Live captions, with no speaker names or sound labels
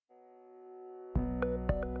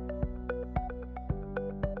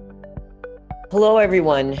Hello,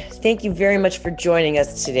 everyone. Thank you very much for joining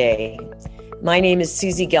us today. My name is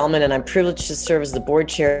Susie Gelman, and I'm privileged to serve as the board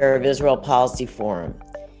chair of Israel Policy Forum.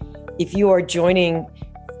 If you are joining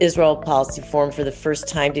Israel Policy Forum for the first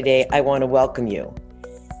time today, I want to welcome you.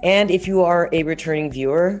 And if you are a returning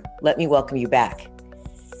viewer, let me welcome you back.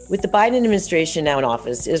 With the Biden administration now in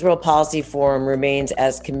office, Israel Policy Forum remains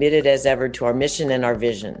as committed as ever to our mission and our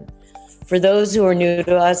vision. For those who are new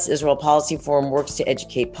to us, Israel Policy Forum works to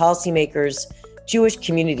educate policymakers, Jewish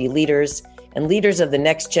community leaders, and leaders of the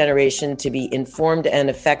next generation to be informed and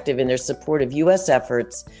effective in their support of U.S.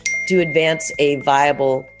 efforts to advance a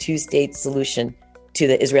viable two-state solution to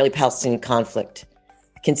the Israeli-Palestinian conflict,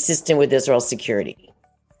 consistent with Israel's security.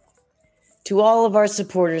 To all of our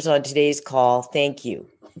supporters on today's call, thank you.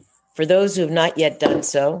 For those who have not yet done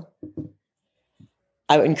so,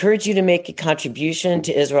 I would encourage you to make a contribution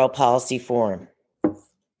to Israel Policy Forum.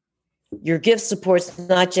 Your gift supports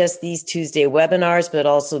not just these Tuesday webinars, but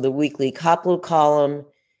also the weekly Kaplu column,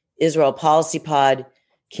 Israel Policy Pod,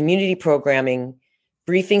 community programming,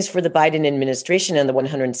 briefings for the Biden administration and the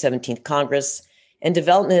 117th Congress, and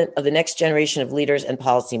development of the next generation of leaders and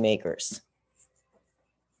policymakers.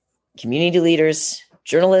 Community leaders,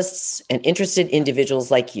 journalists, and interested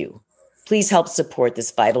individuals like you, please help support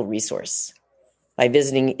this vital resource by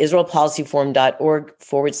visiting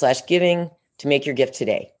israelpolicyforum.org/giving to make your gift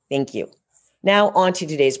today. Thank you. Now on to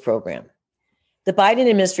today's program. The Biden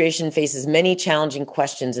administration faces many challenging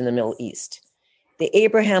questions in the Middle East. The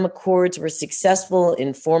Abraham Accords were successful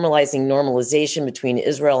in formalizing normalization between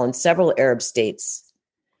Israel and several Arab states.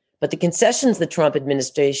 But the concessions the Trump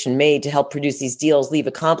administration made to help produce these deals leave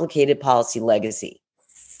a complicated policy legacy.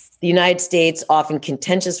 The United States' often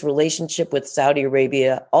contentious relationship with Saudi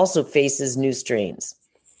Arabia also faces new strains.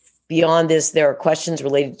 Beyond this, there are questions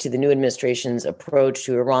related to the new administration's approach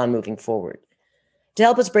to Iran moving forward. To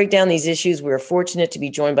help us break down these issues, we are fortunate to be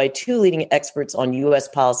joined by two leading experts on U.S.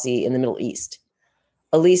 policy in the Middle East.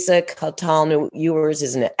 Elisa Kaltal-Ewers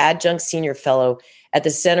is an adjunct senior fellow at the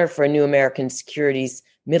Center for New American Security's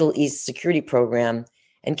Middle East Security Program,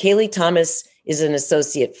 and Kayleigh Thomas is an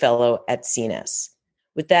associate fellow at CNES.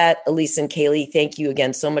 With that, Elisa and Kayleigh, thank you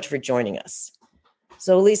again so much for joining us.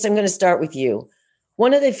 So, Elisa, I'm going to start with you.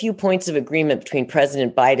 One of the few points of agreement between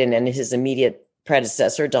President Biden and his immediate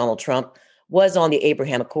predecessor, Donald Trump, was on the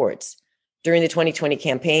Abraham Accords. During the 2020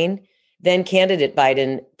 campaign, then candidate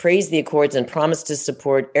Biden praised the accords and promised to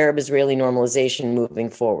support Arab-Israeli normalization moving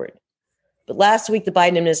forward. But last week, the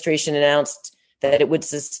Biden administration announced that it would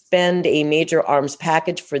suspend a major arms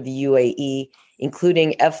package for the UAE,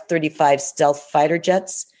 including F-35 stealth fighter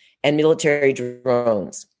jets and military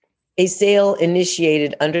drones, a sale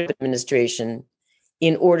initiated under the administration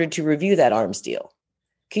in order to review that arms deal.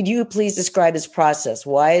 Could you please describe this process?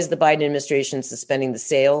 Why is the Biden administration suspending the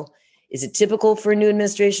sale? Is it typical for a new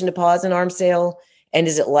administration to pause an arms sale? And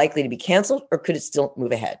is it likely to be canceled, or could it still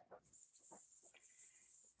move ahead?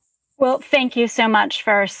 Well, thank you so much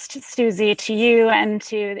first, Susie, to you and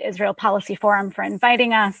to the Israel Policy Forum for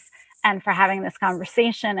inviting us and for having this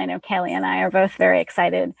conversation. I know Kayleigh and I are both very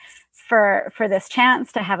excited for this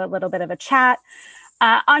chance to have a little bit of a chat.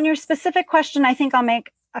 On your specific question, I think I'll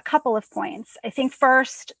make a couple of points. I think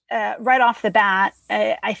first, right off the bat,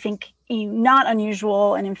 I think not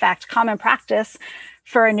unusual and in fact common practice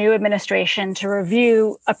for a new administration to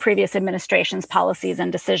review a previous administration's policies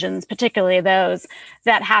and decisions, particularly those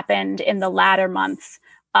that happened in the latter months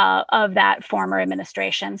of that former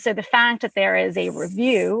administration. So the fact that there is a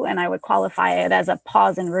review, and I would qualify it as a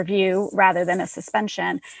pause and review rather than a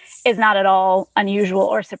suspension, is not at all unusual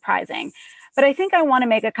or surprising. But I think I want to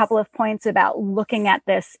make a couple of points about looking at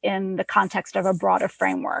this in the context of a broader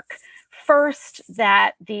framework. First,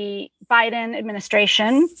 that the Biden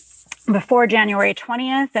administration, before January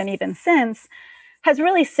 20th and even since, has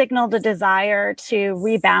really signaled a desire to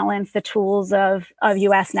rebalance the tools of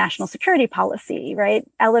U.S. national security policy, right?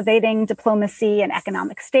 Elevating diplomacy and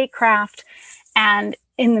economic statecraft. And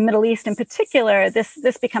in the Middle East in particular,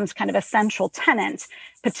 this becomes kind of a central tenet,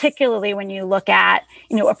 particularly when you look at,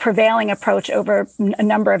 a prevailing approach over a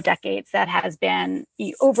number of decades that has been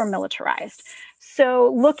over-militarized.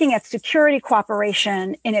 So looking at security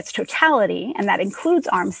cooperation in its totality, and that includes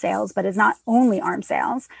arms sales, but is not only arms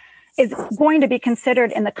sales, is going to be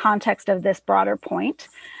considered in the context of this broader point.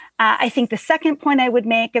 I think the second point I would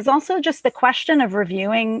make is also just the question of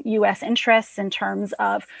reviewing U.S. interests in terms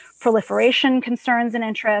of proliferation concerns and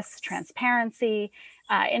interests, transparency,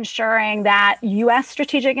 ensuring that U.S.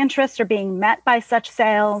 strategic interests are being met by such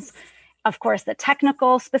sales. Of course, the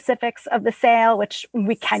technical specifics of the sale, which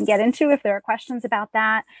we can get into if there are questions about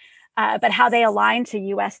that. but how they align to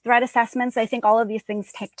U.S. threat assessments. I think all of these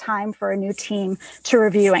things take time for a new team to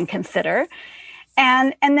review and consider.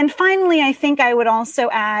 And then finally, I think I would also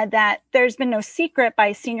add that there's been no secret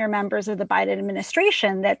by senior members of the Biden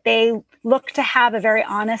administration that they look to have a very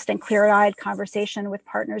honest and clear-eyed conversation with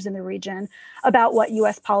partners in the region about what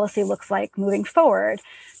U.S. policy looks like moving forward.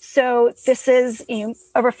 So this is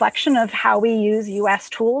a reflection of how we use U.S.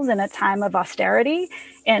 tools in a time of austerity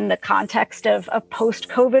in the context of a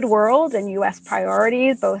post-COVID world and U.S.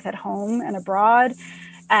 priorities, both at home and abroad.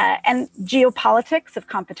 And geopolitics of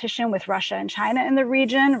competition with Russia and China in the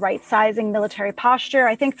region, right-sizing military posture.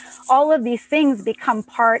 I think all of these things become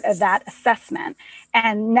part of that assessment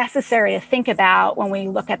and necessary to think about when we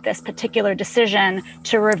look at this particular decision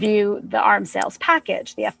to review the arms sales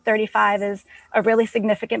package. The F-35 is a really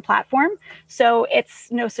significant platform, so it's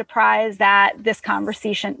no surprise that this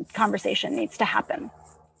conversation needs to happen.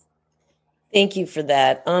 Thank you for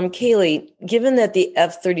that. Kayleigh, given that the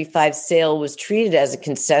F-35 sale was treated as a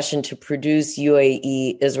concession to produce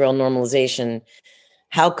UAE-Israel normalization,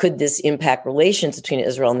 how could this impact relations between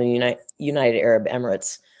Israel and the United Arab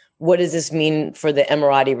Emirates? What does this mean for the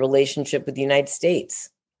Emirati relationship with the United States?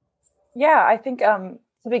 Yeah, I think to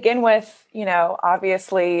begin with,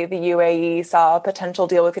 obviously the UAE saw a potential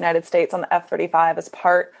deal with the United States on the F-35 as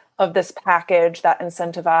part of this package that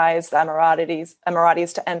incentivized the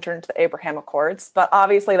Emiratis to enter into the Abraham Accords. But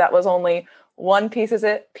obviously that was only one piece of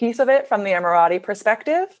it from the Emirati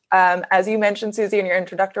perspective. As you mentioned, Susie, in your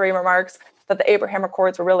introductory remarks, that the Abraham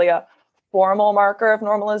Accords were really a formal marker of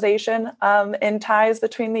normalization in ties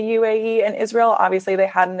between the UAE and Israel. Obviously, they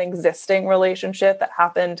had an existing relationship that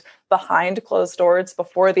happened behind closed doors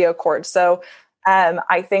before the Accord. So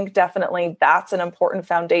I think definitely that's an important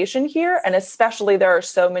foundation here. And especially there are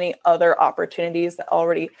so many other opportunities that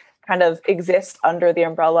already kind of exist under the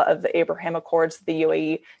umbrella of the Abraham Accords that the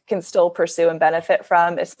UAE can still pursue and benefit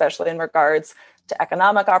from, especially in regards to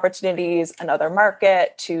economic opportunities, another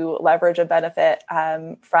market, to leverage and benefit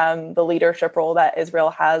from the leadership role that Israel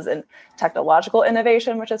has in technological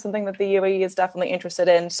innovation, which is something that the UAE is definitely interested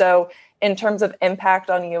in. So in terms of impact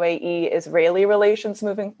on UAE-Israeli relations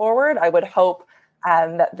moving forward, I would hope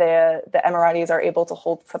that the Emiratis are able to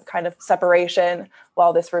hold some kind of separation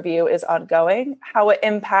while this review is ongoing. How it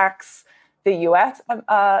impacts the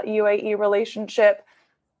US-UAE relationship,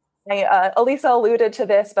 Elisa alluded to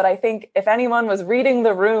this, but I think if anyone was reading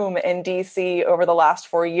the room in DC over the last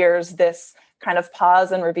 4 years, this kind of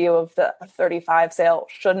pause and review of the F-35 sale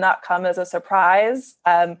should not come as a surprise.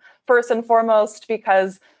 First and foremost,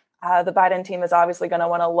 because the Biden team is obviously going to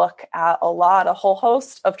want to look at a whole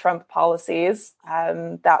host of Trump policies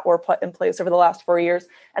that were put in place over the last 4 years.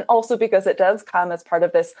 And also because it does come as part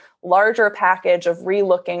of this larger package of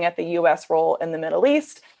relooking at the U.S. role in the Middle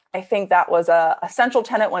East. I think that was a central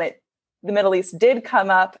tenet when the Middle East did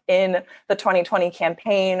come up in the 2020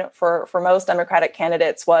 campaign for most Democratic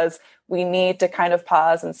candidates, was we need to kind of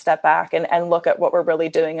pause and step back and look at what we're really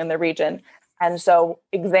doing in the region. And so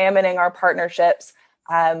examining our partnerships,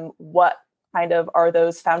 what kind of are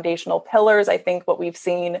those foundational pillars? I think what we've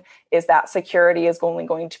seen is that security is only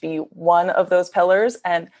going to be one of those pillars.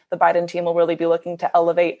 And the Biden team will really be looking to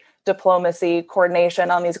elevate diplomacy,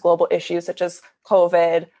 coordination on these global issues such as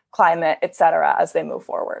COVID, climate, et cetera, as they move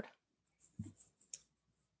forward.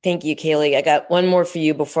 Thank you, Kayleigh. I got one more for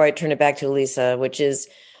you before I turn it back to Elisa, which is,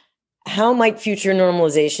 how might future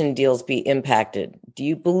normalization deals be impacted? Do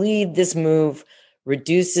you believe this move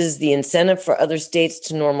reduces the incentive for other states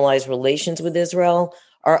to normalize relations with Israel?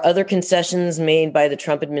 Are other concessions made by the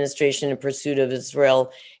Trump administration in pursuit of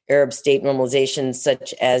Israel-Arab state normalization,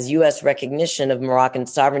 such as U.S. recognition of Moroccan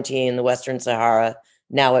sovereignty in the Western Sahara,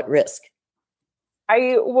 now at risk?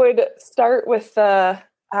 I would start with the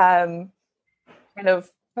kind of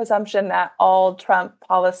presumption that all Trump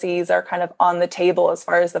policies are kind of on the table as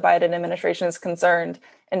far as the Biden administration is concerned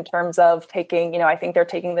in terms of taking, I think they're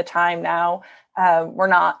taking the time now. We're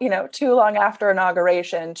not, too long after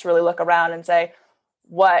inauguration to really look around and say,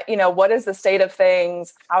 what is the state of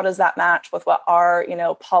things? How does that match with what our,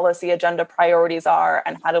 policy agenda priorities are?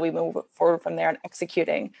 And how do we move forward from there and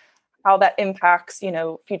executing? How that impacts,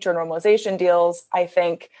 future normalization deals, I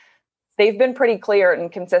think they've been pretty clear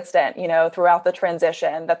and consistent, throughout the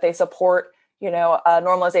transition that they support, a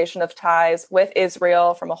normalization of ties with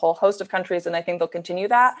Israel from a whole host of countries. And I think they'll continue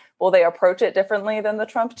that. Will they approach it differently than the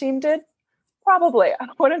Trump team did? Probably. I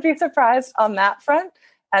wouldn't be surprised on that front.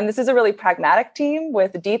 And this is a really pragmatic team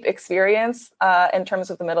with deep experience in terms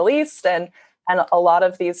of the Middle East and a lot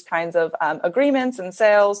of these kinds of agreements and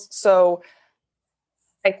sales. So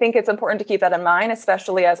I think it's important to keep that in mind,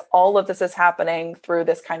 especially as all of this is happening through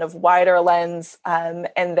this kind of wider lens and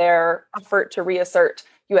their effort to reassert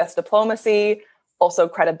U.S. diplomacy, also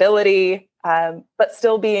credibility, but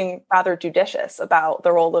still being rather judicious about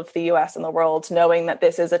the role of the U.S. in the world, knowing that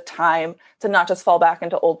this is a time to not just fall back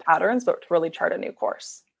into old patterns, but to really chart a new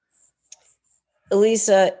course.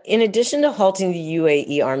 Elisa, in addition to halting the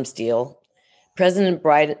UAE arms deal, President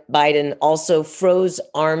Biden also froze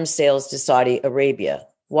arms sales to Saudi Arabia.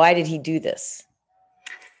 Why did he do this?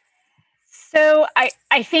 So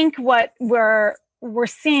I think what we're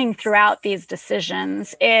seeing throughout these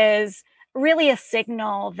decisions is really a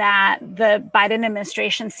signal that the Biden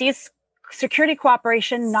administration sees security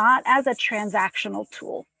cooperation not as a transactional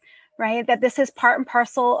tool, right? That this is part and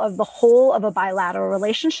parcel of the whole of a bilateral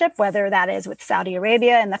relationship, whether that is with Saudi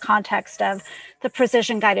Arabia in the context of the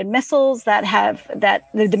precision guided missiles that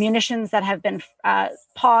the munitions that have been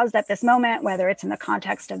paused at this moment, whether it's in the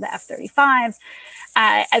context of the F-35s,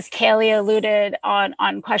 as Kaylee alluded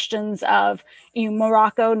on questions of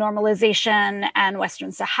Morocco normalization and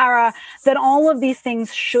Western Sahara, that all of these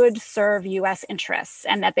things should serve U.S. interests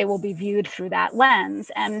and that they will be viewed through that lens.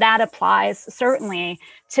 And that applies certainly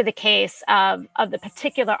to the case of the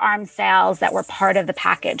particular arms sales that were part of the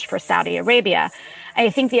package for Saudi Arabia. I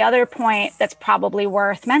think the other point that's probably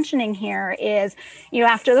worth mentioning here is,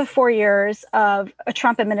 after the 4 years of a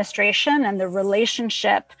Trump administration and the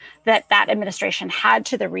relationship that administration had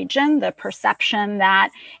to the region, the perception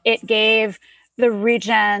that it gave the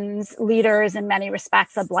region's leaders in many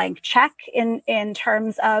respects a blank check in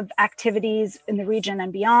terms of activities in the region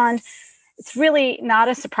and beyond. It's really not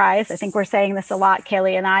a surprise. I think we're saying this a lot,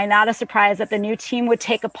 Kaylee and I, not a surprise that the new team would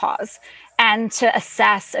take a pause and to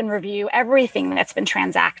assess and review everything that's been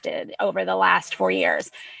transacted over the last 4 years.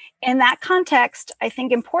 In that context, I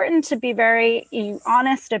think important to be very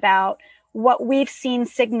honest about what we've seen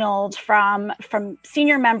signaled from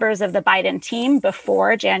senior members of the Biden team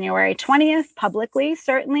before January 20th, publicly,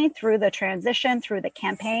 certainly through the transition, through the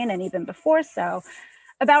campaign, and even before so,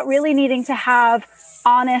 about really needing to have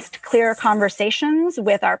honest, clear conversations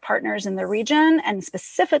with our partners in the region and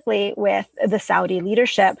specifically with the Saudi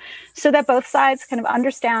leadership so that both sides kind of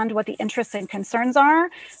understand what the interests and concerns are,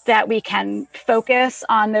 that we can focus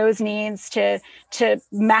on those needs to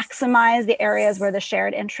maximize the areas where the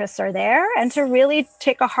shared interests are there and to really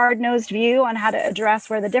take a hard-nosed view on how to address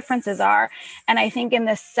where the differences are. And I think in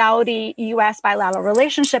the Saudi-U.S. bilateral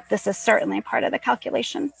relationship, this is certainly part of the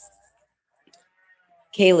calculation.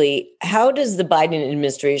 Kaylee, how does the Biden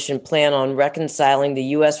administration plan on reconciling the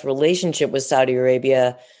U.S. relationship with Saudi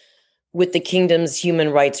Arabia with the kingdom's human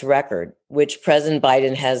rights record, which President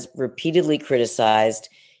Biden has repeatedly criticized,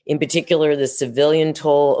 in particular the civilian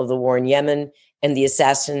toll of the war in Yemen and the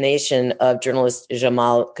assassination of journalist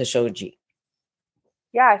Jamal Khashoggi?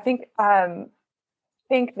 Yeah, I think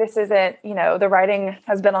this isn't, the writing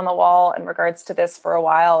has been on the wall in regards to this for a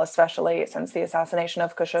while, especially since the assassination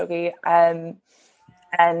of Khashoggi.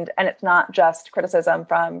 And it's not just criticism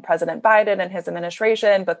from President Biden and his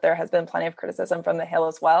administration, but there has been plenty of criticism from the Hill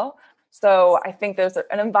as well. So I think there's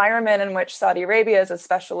an environment in which Saudi Arabia is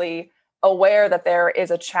especially aware that there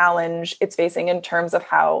is a challenge it's facing in terms of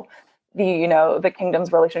how the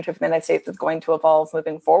kingdom's relationship with the United States is going to evolve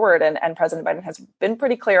moving forward. And President Biden has been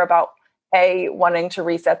pretty clear about A, wanting to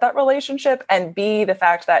reset that relationship, and B, the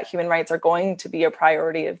fact that human rights are going to be a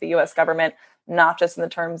priority of the U.S. government, not just in the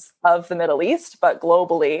terms of the Middle East, but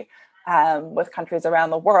globally with countries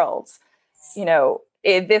around the world.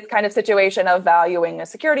 In this kind of situation of valuing a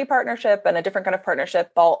security partnership and a different kind of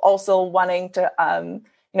partnership, while also wanting to,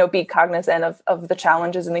 be cognizant of the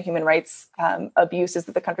challenges and the human rights abuses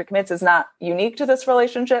that the country commits, is not unique to this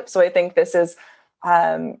relationship. So I think this is,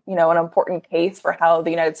 an important case for how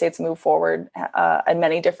the United States move forward in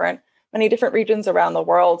many different regions around the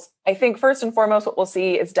world. I think first and foremost, what we'll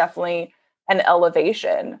see is definitely an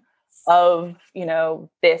elevation of,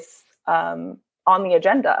 this on the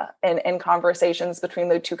agenda in conversations between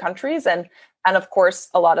the two countries. And of course,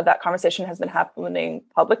 a lot of that conversation has been happening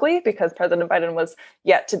publicly because President Biden was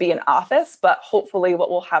yet to be in office. But hopefully what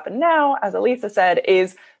will happen now, as Elisa said,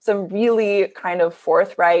 is some really kind of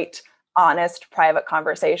forthright, honest, private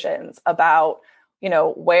conversations about,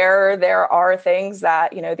 where there are things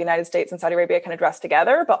that, the United States and Saudi Arabia can address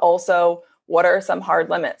together, but also what are some hard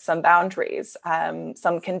limits, some boundaries,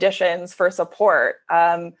 some conditions for support.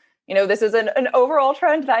 This is an overall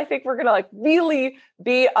trend that I think we're going to really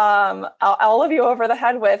be all of you over the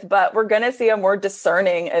head with, but we're going to see a more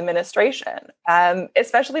discerning administration,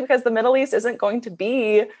 especially because the Middle East isn't going to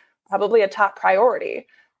be probably a top priority.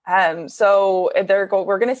 So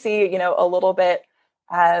we're going to see, a little bit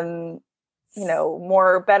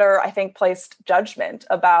more better, I think, placed judgment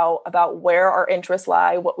about where our interests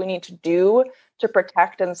lie, what we need to do to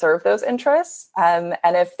protect and serve those interests. And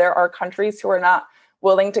if there are countries who are not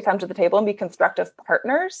willing to come to the table and be constructive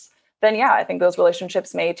partners, then yeah, I think those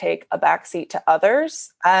relationships may take a backseat to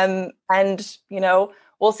others. And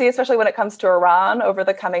we'll see, especially when it comes to Iran over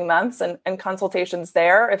the coming months and consultations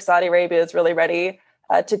there, if Saudi Arabia is really ready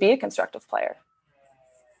to be a constructive player.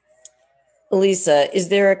 Elisa, is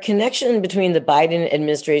there a connection between the Biden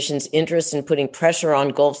administration's interest in putting pressure on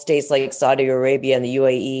Gulf states like Saudi Arabia and the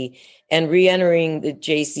UAE and re-entering the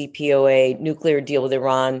JCPOA nuclear deal with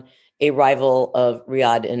Iran, a rival of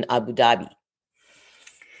Riyadh and Abu Dhabi?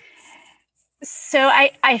 So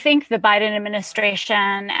I think the Biden administration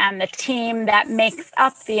and the team that makes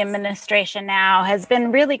up the administration now has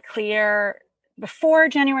been really clear before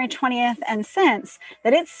January 20th and since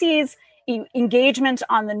that it sees engagement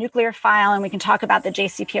on the nuclear file, and we can talk about the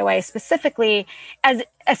JCPOA specifically, as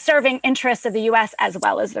serving interests of the U.S. as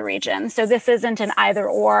well as the region. So this isn't an either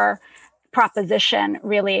or proposition,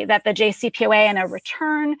 really, that the JCPOA and a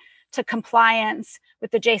return to compliance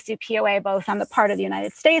with the JCPOA, both on the part of the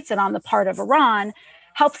United States and on the part of Iran,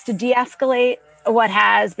 helps to de-escalate what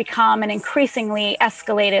has become an increasingly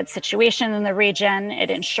escalated situation in the region. It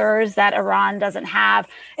ensures that Iran doesn't have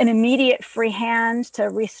an immediate free hand to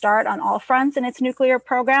restart on all fronts in its nuclear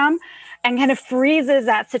program, and kind of freezes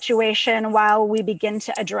that situation while we begin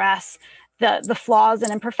to address the flaws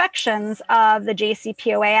and imperfections of the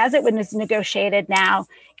JCPOA as it was negotiated now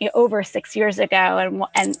over 6 years ago,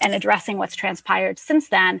 and addressing what's transpired since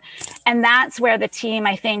then. And that's where the team,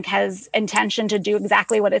 I think, has intention to do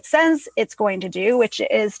exactly what it says it's going to do, which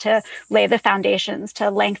is to lay the foundations to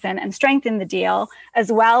lengthen and strengthen the deal,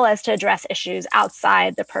 as well as to address issues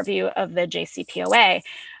outside the purview of the JCPOA.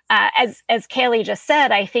 As Kayleigh just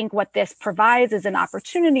said, I think what this provides is an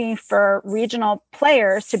opportunity for regional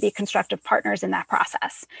players to be constructive partners in that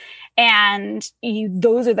process. And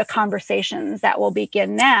those are the conversations that will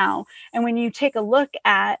begin now. And when you take a look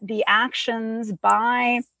at the actions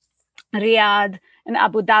by Riyadh and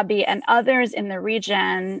Abu Dhabi and others in the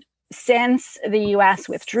region since the U.S.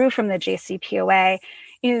 withdrew from the JCPOA,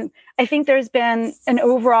 I think there's been an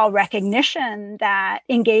overall recognition that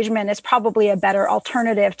engagement is probably a better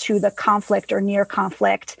alternative to the conflict or near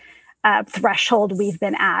conflict threshold we've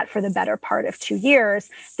been at for the better part of 2 years.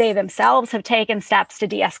 They themselves have taken steps to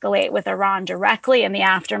de-escalate with Iran directly in the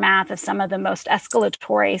aftermath of some of the most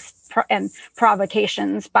escalatory and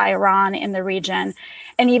provocations by Iran in the region.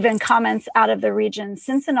 And even comments out of the region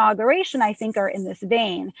since inauguration, I think, are in this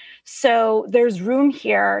vein. So there's room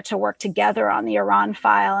here to work together on the Iran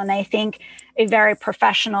file. And I think a very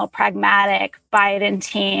professional, pragmatic Biden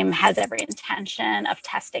team has every intention of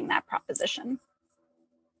testing that proposition.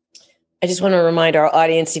 I just want to remind our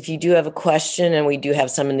audience, if you do have a question, and we do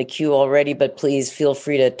have some in the queue already, but please feel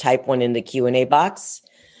free to type one in the Q&A box.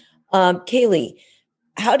 Kayleigh,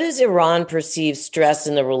 how does Iran perceive stress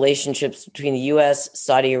in the relationships between the U.S.,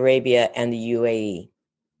 Saudi Arabia, and the UAE?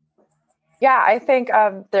 Yeah, I think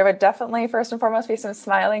there would definitely, first and foremost, be some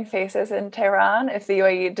smiling faces in Tehran if the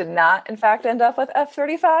UAE did not, in fact, end up with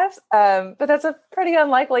F-35s. But that's a pretty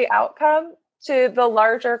unlikely outcome to the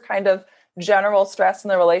larger kind of general stress in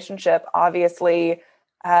the relationship. Obviously,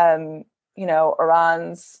 Iran's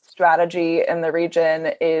strategy in the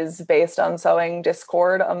region is based on sowing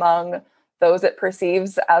discord among those it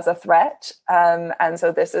perceives as a threat. And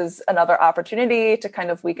so this is another opportunity to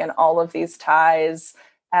kind of weaken all of these ties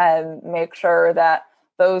and make sure that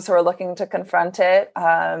those who are looking to confront it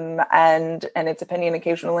and in its opinion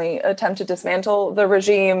occasionally attempt to dismantle the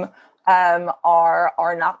regime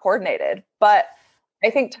are not coordinated. But I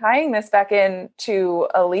think tying this back into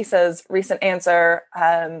Elisa's recent answer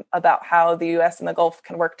about how the U.S. and the Gulf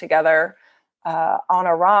can work together on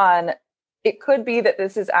Iran, it could be that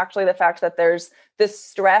this is actually the fact that there's this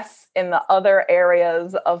stress in the other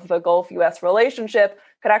areas of the Gulf-U.S. relationship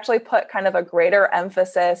could actually put kind of a greater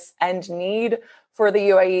emphasis and need for the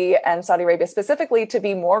UAE and Saudi Arabia specifically to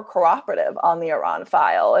be more cooperative on the Iran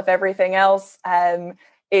file. If everything else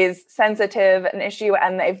is sensitive, an issue,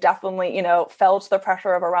 and they've definitely, felt the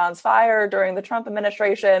pressure of Iran's fire during the Trump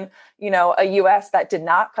administration, a U.S. that did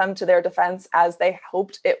not come to their defense as they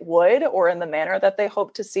hoped it would, or in the manner that they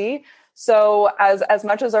hoped to see. So as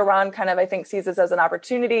much as Iran kind of, I think, sees this as an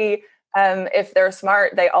opportunity, if they're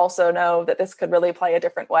smart, they also know that this could really play a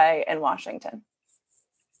different way in Washington.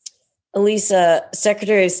 Elisa,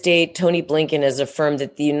 Secretary of State Tony Blinken has affirmed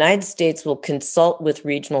that the United States will consult with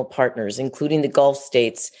regional partners, including the Gulf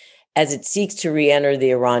states, as it seeks to re-enter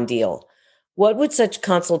the Iran deal. What would such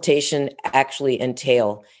consultation actually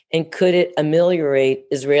entail? And could it ameliorate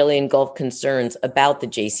Israeli and Gulf concerns about the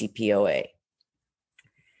JCPOA?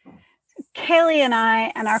 Kaylee and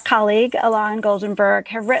I and our colleague, Alon Goldenberg,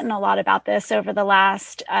 have written a lot about this over the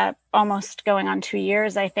last almost going on 2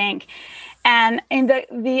 years, I think. And in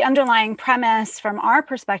the underlying premise from our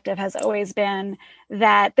perspective has always been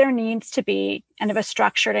that there needs to be kind of a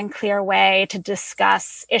structured and clear way to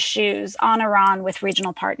discuss issues on Iran with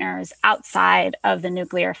regional partners outside of the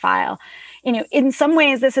nuclear file. In some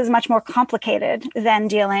ways, this is much more complicated than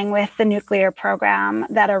dealing with the nuclear program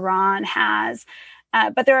that Iran has.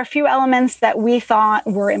 But there are a few elements that we thought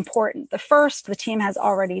were important. The first, the team has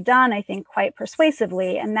already done, I think, quite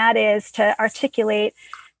persuasively, and that is to articulate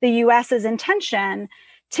the U.S.'s intention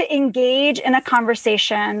to engage in a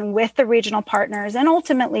conversation with the regional partners and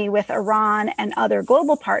ultimately with Iran and other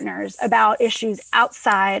global partners about issues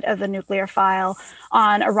outside of the nuclear file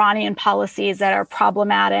on Iranian policies that are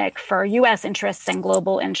problematic for U.S. interests and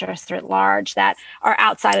global interests at large that are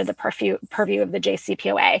outside of the purview of the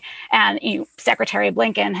JCPOA. And Secretary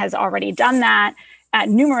Blinken has already done that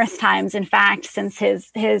numerous times. In fact, since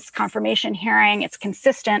his confirmation hearing, it's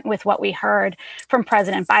consistent with what we heard from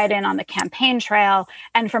President Biden on the campaign trail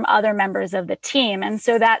and from other members of the team. And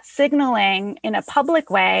so that signaling in a public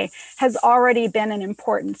way has already been an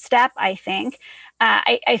important step, I think.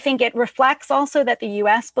 I think it reflects also that the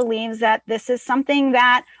U.S. believes that this is something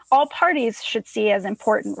that all parties should see as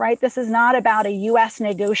important, right? This is not about a U.S.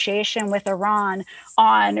 negotiation with Iran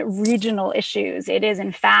on regional issues. It is,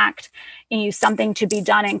 in fact, something to be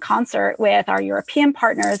done in concert with our European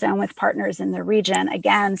partners and with partners in the region.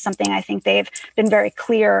 Again, something I think they've been very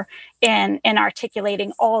clear in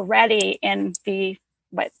articulating already in the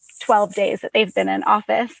 12 days that they've been in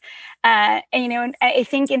office. And I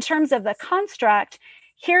think in terms of the construct,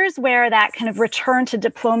 here's where that kind of return to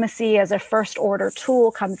diplomacy as a first order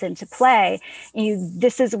tool comes into play.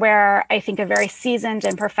 This is where I think a very seasoned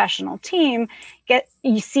and professional team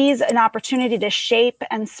sees an opportunity to shape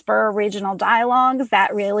and spur regional dialogues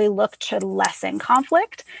that really look to lessen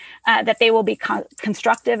conflict, that they will be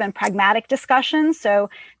constructive and pragmatic discussions. So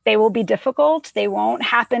they will be difficult. They won't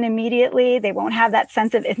happen immediately. They won't have that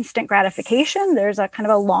sense of instant gratification. There's a kind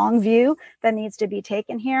of a long view that needs to be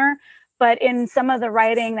taken here. But in some of the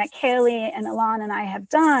writing that Kaylee and Alon and I have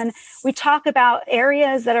done, we talk about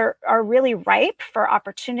areas that are really ripe for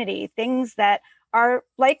opportunity, things that are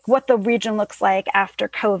like what the region looks like after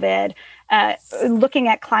COVID, looking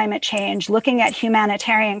at climate change, looking at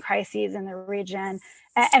humanitarian crises in the region,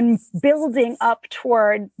 and building up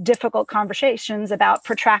toward difficult conversations about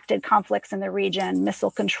protracted conflicts in the region,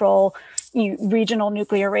 missile control, regional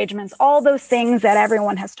nuclear arrangements, all those things that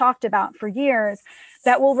everyone has talked about for years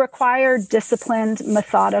that will require disciplined,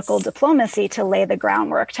 methodical diplomacy to lay the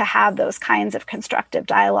groundwork to have those kinds of constructive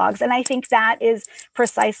dialogues. And I think that is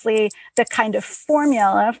precisely the kind of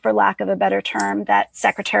formula, for lack of a better term, that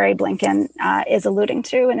Secretary Blinken is alluding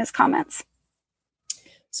to in his comments.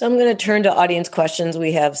 So I'm going to turn to audience questions.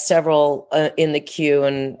 We have several in the queue,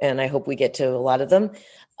 and I hope we get to a lot of them.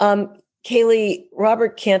 Kaylee,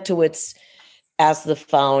 Robert Kantowitz asked the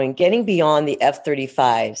following: getting beyond the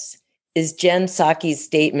F-35s, is Jen Psaki's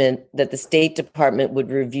statement that the State Department would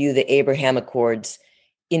review the Abraham Accords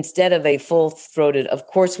instead of a full-throated, of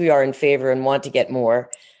course we are in favor and want to get more,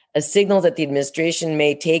 a signal that the administration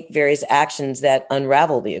may take various actions that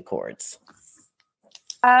unravel the accords?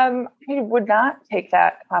 I would not take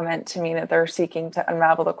that comment to mean that they're seeking to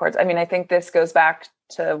unravel the accords. I mean, I think this goes back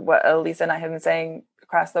to what Elisa and I have been saying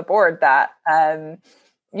across the board, that,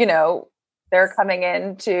 they're coming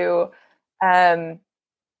into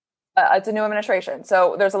it's a new administration.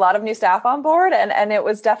 So there's a lot of new staff on board, and it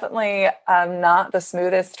was definitely not the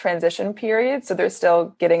smoothest transition period. So they're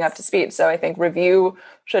still getting up to speed. So I think review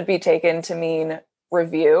should be taken to mean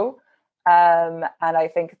review. And I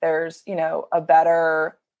think there's,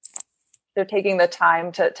 they're taking the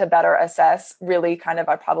time to better assess really kind of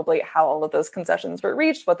probably how all of those concessions were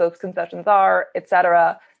reached, what those concessions are, et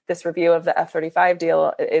cetera. This review of the F-35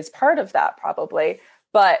 deal is part of that probably,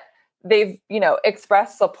 but they've,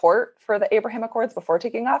 expressed support for the Abraham Accords before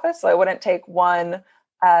taking office. So I wouldn't take one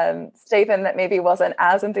statement that maybe wasn't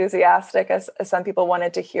as enthusiastic as some people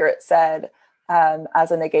wanted to hear it said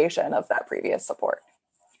as a negation of that previous support.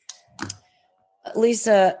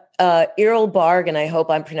 Lisa, Errol Barg, and I hope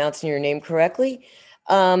I'm pronouncing your name correctly,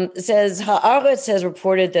 says Haaretz has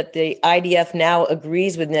reported that the IDF now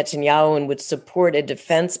agrees with Netanyahu and would support a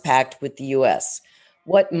defense pact with the U.S.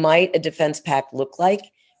 What might a defense pact look like?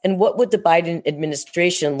 And what would the Biden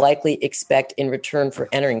administration likely expect in return for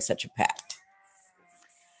entering such a pact?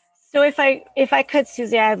 So if I could,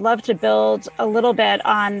 Susie, I'd love to build a little bit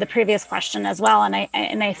on the previous question as well, and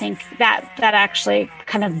I think that actually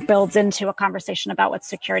kind of builds into a conversation about what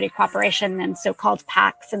security cooperation and so-called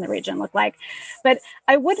PACs in the region look like. But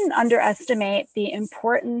I wouldn't underestimate the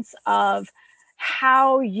importance of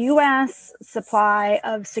how U.S. supply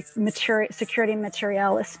of security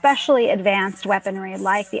material, especially advanced weaponry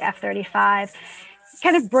like the F-35,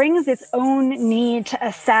 kind of brings its own need to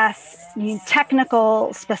assess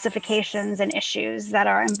technical specifications and issues that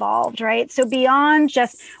are involved, right? So beyond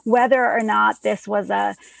just whether or not this was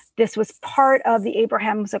part of the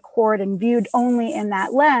Abraham Accord and viewed only in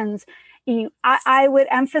that lens, I would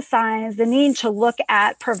emphasize the need to look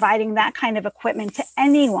at providing that kind of equipment to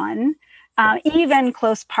anyone, even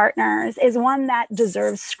close partners, is one that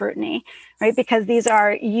deserves scrutiny, right? Because these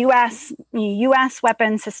are U.S.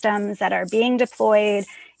 weapon systems that are being deployed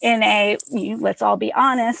in let's all be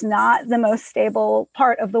honest, not the most stable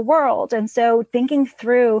part of the world. And so thinking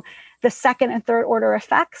through the second and third order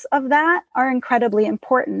effects of that are incredibly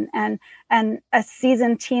important. And a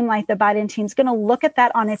seasoned team like the Biden team is going to look at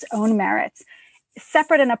that on its own merits,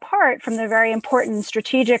 separate and apart from the very important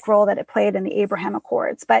strategic role that it played in the Abraham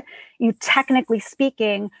Accords. But technically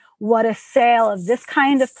speaking, what a sale of this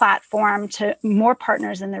kind of platform to more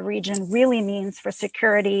partners in the region really means for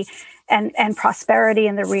security and prosperity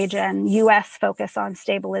in the region, U.S. focus on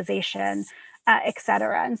stabilization, et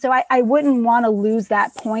cetera. And so I wouldn't want to lose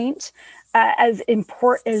that point as an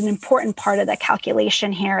important part of the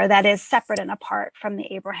calculation here that is separate and apart from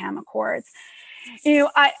the Abraham Accords.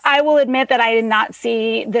 I will admit that I did not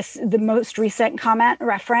see the most recent comment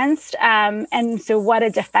referenced. And so what a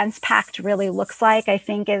defense pact really looks like, I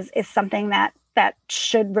think, is something that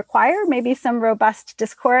should require maybe some robust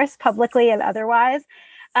discourse publicly and otherwise.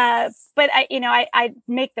 But I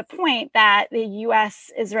make the point that the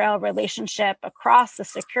U.S.-Israel relationship across the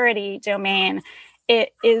security domain,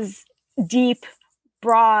 it is deep,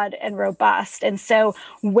 broad, and robust. And so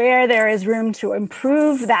where there is room to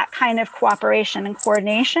improve that kind of cooperation and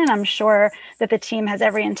coordination, I'm sure that the team has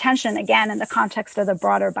every intention, again, in the context of the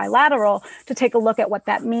broader bilateral, to take a look at what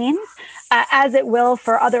that means, as it will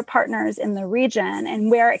for other partners in the region, and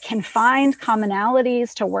where it can find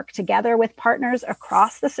commonalities to work together with partners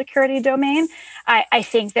across the security domain. I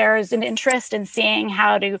think there is an interest in seeing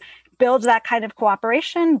how to build that kind of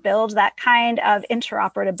cooperation, build that kind of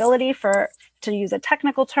interoperability, to use a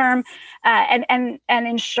technical term, and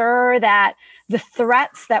ensure that the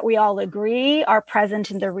threats that we all agree are present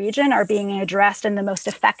in the region are being addressed in the most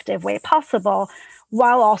effective way possible,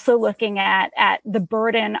 while also looking at the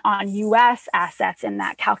burden on U.S. assets in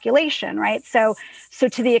that calculation, right? So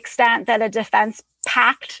to the extent that a defense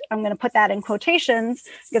pact, I'm going to put that in quotations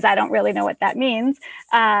because I don't really know what that means,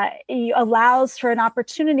 allows for an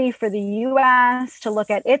opportunity for the U.S. to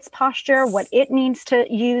look at its posture, what it needs to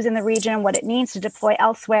use in the region, what it needs to deploy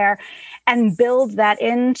elsewhere, and build that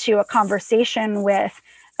into a conversation with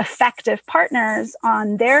effective partners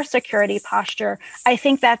on their security posture. I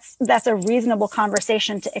think that's a reasonable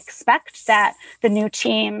conversation to expect that the new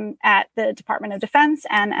team at the Department of Defense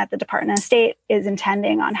and at the Department of State is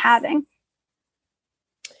intending on having.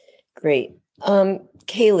 Great.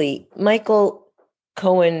 Kaylee, Michael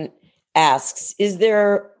Cohen asks, is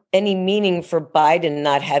there any meaning for Biden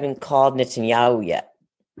not having called Netanyahu yet?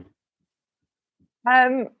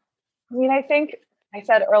 I think I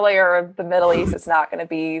said earlier, the Middle East is not going to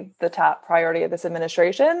be the top priority of this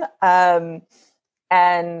administration. And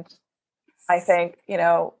I think,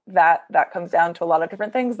 that comes down to a lot of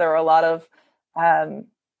different things. There are a lot of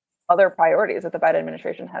other priorities that the Biden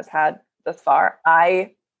administration has had thus far.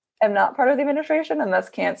 I am not part of the administration and thus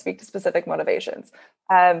can't speak to specific motivations.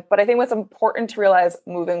 But I think what's important to realize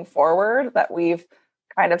moving forward, that we've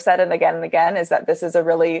kind of said it again and again, is that this is a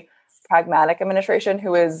really pragmatic administration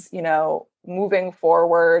who is, moving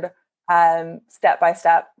forward step by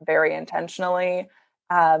step, very intentionally.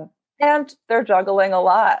 And they're juggling a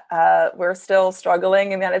lot. We're still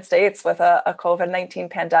struggling in the United States with a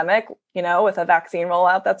COVID-19 pandemic, with a vaccine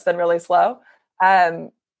rollout that's been really slow.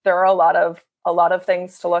 There are a lot of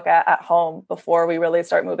things to look at home before we really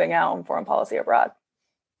start moving out on foreign policy abroad.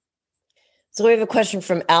 So we have a question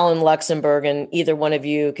from Alan Luxembourg, and either one of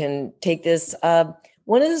you can take this.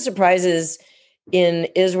 One of the surprises in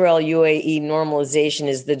Israel-UAE normalization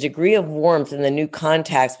is the degree of warmth in the new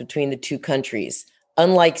contacts between the two countries,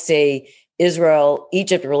 unlike, say,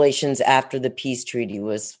 Israel-Egypt relations after the peace treaty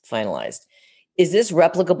was finalized. Is this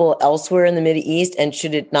replicable elsewhere in the Middle East, and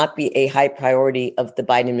should it not be a high priority of the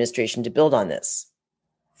Biden administration to build on this?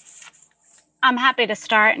 I'm happy to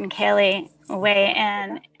start, and Kaylee weigh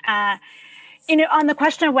in. On the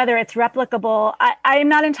question of whether it's replicable, I'm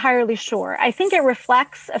not entirely sure. I think it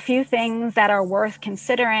reflects a few things that are worth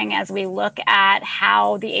considering as we look at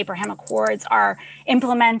how the Abraham Accords are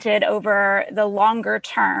implemented over the longer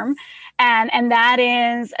term. And that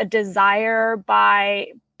is a desire by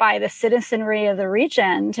the citizenry of the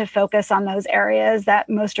region to focus on those areas that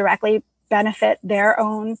most directly benefit their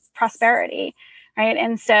own prosperity, right?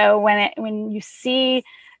 And so when you see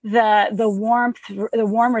the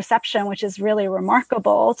warm reception, which is really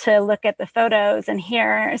remarkable to look at the photos and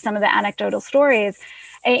hear some of the anecdotal stories,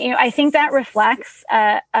 I think that reflects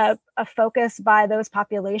a focus by those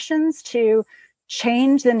populations to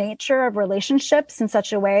change the nature of relationships in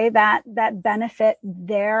such a way that benefit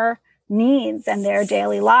their needs and their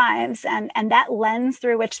daily lives. And that lens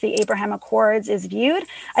through which the Abraham Accords is viewed,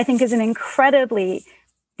 I think, is an incredibly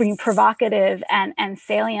provocative and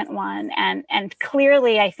salient one. And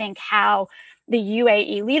clearly, I think how the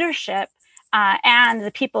UAE leadership and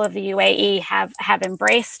the people of the UAE have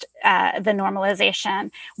embraced the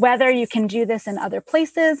normalization. Whether you can do this in other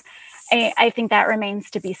places, I think that remains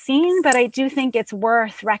to be seen. But I do think it's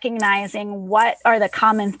worth recognizing what are the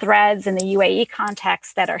common threads in the UAE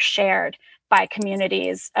context that are shared by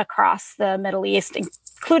communities across the Middle East,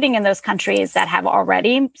 including in those countries that have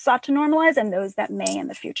already sought to normalize and those that may in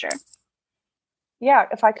the future. Yeah,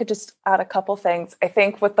 if I could just add a couple things. I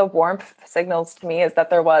think what the warmth signals to me is that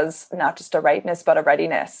there was not just a rightness, but a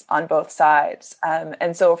readiness on both sides.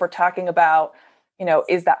 And so if we're talking about,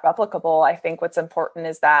 is that replicable? I think what's important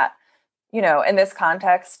is that, in this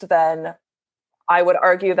context, then I would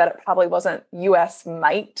argue that it probably wasn't U.S.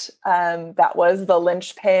 might that was the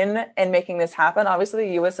linchpin in making this happen. Obviously,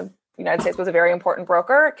 the United States was a very important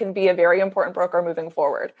broker. It can be a very important broker moving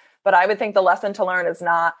forward. But I would think the lesson to learn is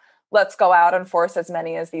not, let's go out and force as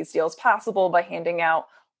many as these deals possible by handing out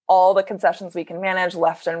all the concessions we can manage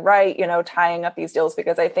left and right, tying up these deals,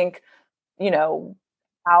 because I think,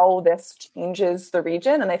 how this changes the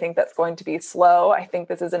region. And I think that's going to be slow. I think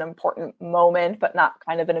this is an important moment, but not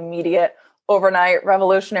kind of an immediate overnight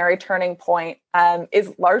revolutionary turning point,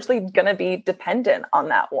 is largely going to be dependent on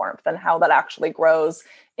that warmth and how that actually grows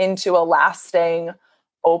into a lasting,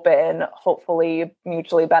 open, hopefully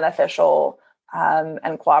mutually beneficial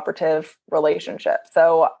and cooperative relationship.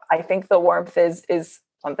 So I think the warmth is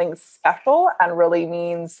something special and really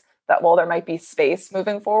means that while there might be space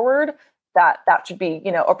moving forward, that should be,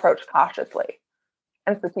 approached cautiously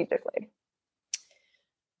and strategically.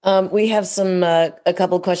 We have a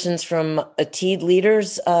couple of questions from ATEED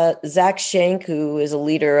leaders. Zach Shank, who is a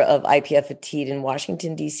leader of IPF ATEED in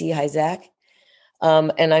Washington, D.C. Hi, Zach.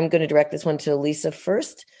 And I'm going to direct this one to Lisa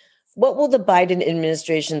first. What will the Biden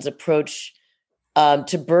administration's approach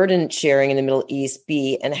to burden sharing in the Middle East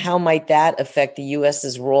be, and how might that affect the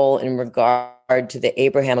U.S.'s role in regard to the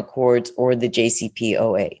Abraham Accords or the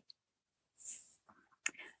JCPOA?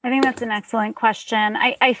 I think that's an excellent question.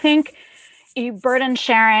 I think burden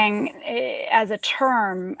sharing as a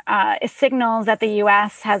term signals that the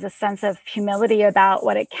U.S. has a sense of humility about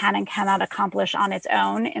what it can and cannot accomplish on its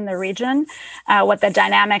own in the region, what the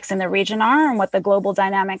dynamics in the region are, and what the global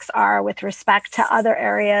dynamics are with respect to other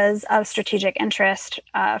areas of strategic interest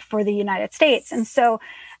for the United States. And so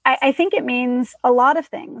I think it means a lot of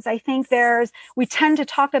things. I think we tend to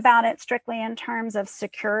talk about it strictly in terms of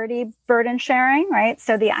security burden sharing, right?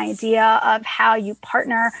 So the idea of how you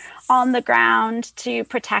partner on the ground to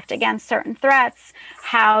protect against certain threats,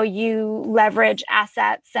 how you leverage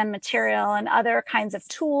assets and material and other kinds of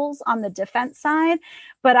tools on the defense side.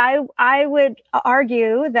 But I would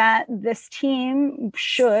argue that this team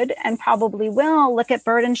should and probably will look at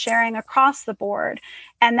burden sharing across the board.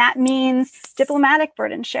 And that means diplomatic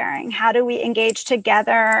burden sharing. How do we engage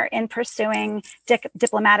together in pursuing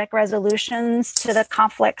diplomatic resolutions to the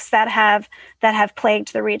conflicts that have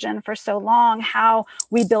plagued the region for so long? How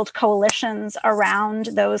we build coalitions around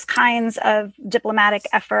those kinds of diplomatic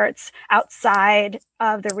efforts outside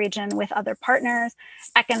of the region with other partners.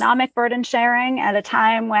 Economic burden sharing at a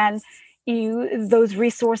time when those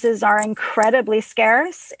resources are incredibly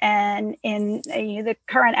scarce, and in the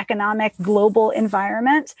current economic global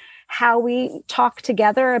environment, how we talk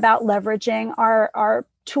together about leveraging our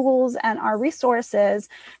tools and our resources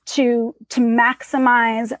to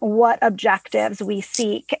maximize what objectives we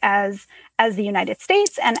seek as the United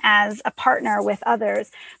States and as a partner with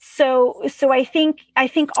others. So I think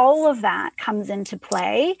all of that comes into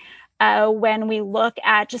play when we look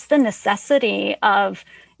at just the necessity of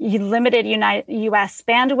limited U.S.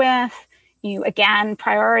 bandwidth, again,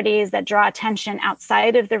 priorities that draw attention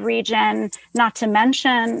outside of the region, not to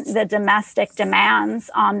mention the domestic demands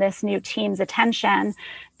on this new team's attention.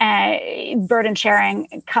 Burden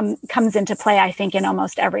sharing comes into play, I think, in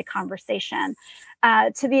almost every conversation.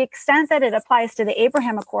 To the extent that it applies to the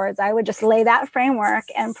Abraham Accords, I would just lay that framework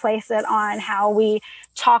and place it on how we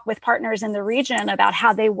talk with partners in the region about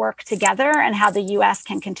how they work together and how the U.S.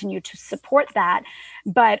 can continue to support that,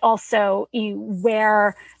 but also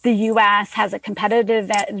where the U.S. has a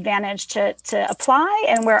competitive advantage to apply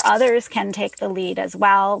and where others can take the lead as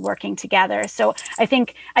well, working together. So I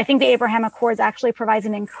think the Abraham Accords actually provides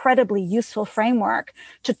an incredibly useful framework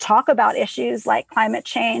to talk about issues like climate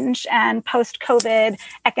change and post-COVID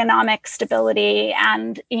economic stability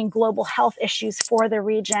and in global health issues for the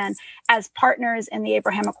region as partners in the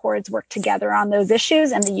Abraham Accords work together on those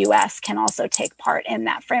issues, and the U.S. can also take part in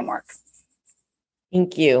that framework.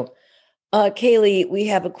 Thank you. Kaylee, we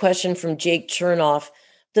have a question from Jake Chernoff.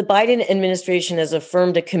 The Biden administration has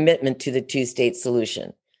affirmed a commitment to the two-state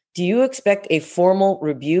solution. Do you expect a formal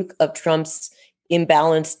rebuke of Trump's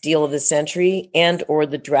imbalanced deal of the century and or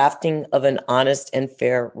the drafting of an honest and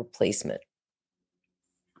fair replacement?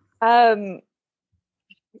 I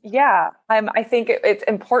think it's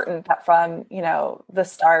important that from, the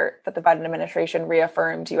start that the Biden administration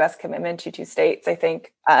reaffirmed U.S. commitment to two states. I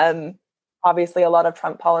think, obviously, a lot of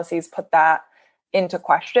Trump policies put that into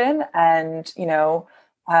question. And,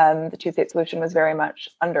 the two-state solution was very much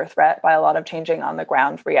under threat by a lot of changing on the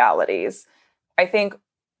ground realities. I think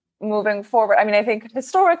moving forward, I think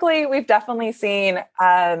historically, we've definitely seen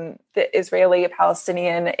the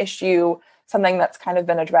Israeli-Palestinian issue something that's kind of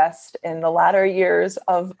been addressed in the latter years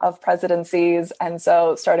of presidencies. And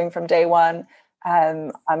so starting from day one,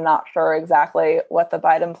 I'm not sure exactly what the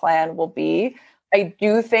Biden plan will be. I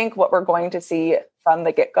do think what we're going to see from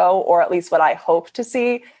the get-go, or at least what I hope to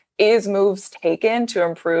see, is moves taken to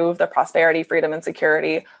improve the prosperity, freedom, and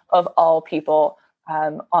security of all people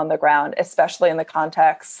on the ground, especially in the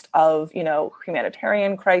context of,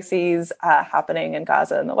 humanitarian crises happening in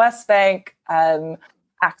Gaza and the West Bank,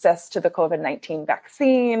 access to the COVID-19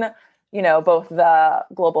 vaccine, both the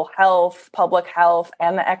global health, public health,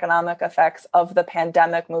 and the economic effects of the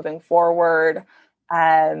pandemic moving forward,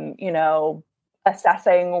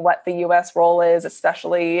 assessing what the U.S. role is,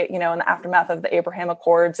 especially, in the aftermath of the Abraham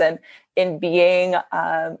Accords and in being,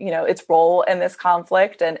 its role in this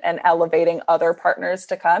conflict and elevating other partners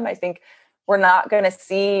to come. I think we're not going to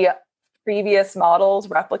see previous models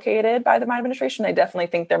replicated by the Biden administration. I definitely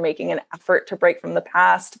think they're making an effort to break from the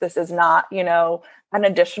past. This is not, an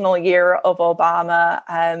additional year of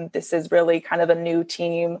Obama. This is really kind of a new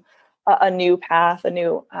team, a new path, a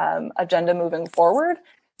new agenda moving forward.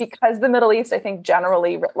 Because the Middle East, I think,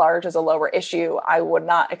 generally writ large is a lower issue. I would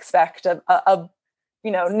not expect a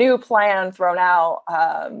new plan thrown out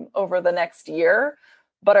over the next year.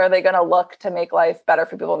 But are they going to look to make life better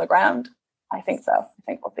for people on the ground? I think so. I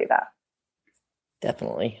think we'll see that.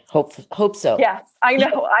 Definitely. Hope so. Yes, I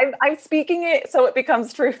know. I'm speaking it so it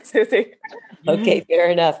becomes true, Susie. Okay, fair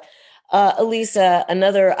enough. Elisa,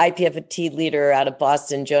 another IPF leader out of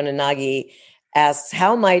Boston, Jonah Nagy, asks,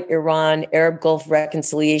 how might Iran-Arab Gulf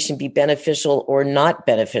reconciliation be beneficial or not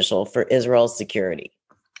beneficial for Israel's security?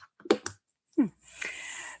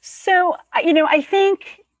 So, I think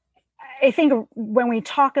when we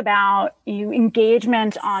talk about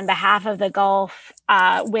engagement on behalf of the Gulf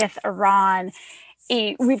with Iran,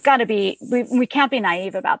 we can't be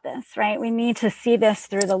naive about this, right? We need to see this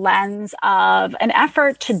through the lens of an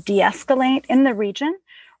effort to de-escalate in the region,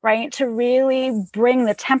 right? To really bring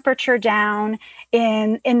the temperature down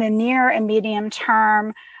in the near and medium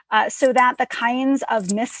term, so that the kinds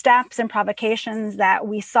of missteps and provocations that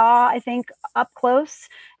we saw, I think, up close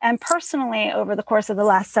and personally over the course of the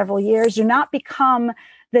last several years do not become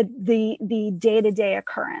the day-to-day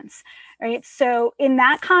occurrence, right? So in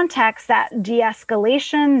that context, that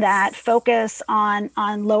de-escalation, that focus on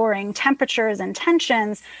lowering temperatures and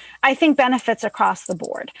tensions, I think benefits across the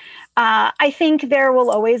board. I think there will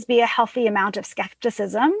always be a healthy amount of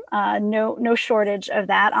skepticism, no shortage of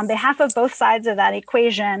that, on behalf of both sides of that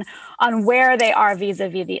equation on where they are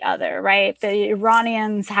vis-a-vis the other, right? The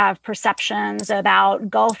Iranians have perceptions about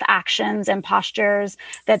Gulf actions and postures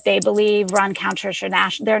that they believe run counter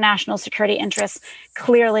to their national security interests.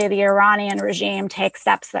 Clearly, the Iranian regime takes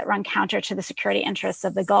steps that run counter to the security interests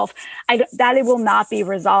of the Gulf. That it will not be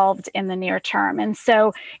resolved in the near term. And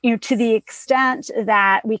so, to the extent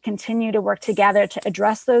that we continue to work together to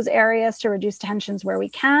address those areas, to reduce tensions where we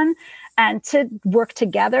can, and to work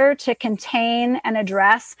together to contain and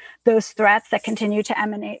address those threats that continue to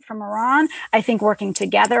emanate from Iran, I think working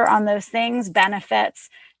together on those things benefits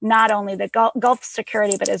not only the Gulf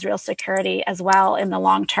security, but Israel's security as well in the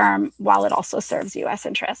long term, while it also serves U.S.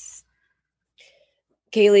 interests.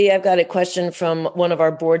 Kaylee, I've got a question from one of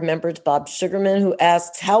our board members, Bob Sugarman, who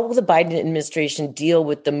asks, how will the Biden administration deal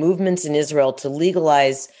with the movements in Israel to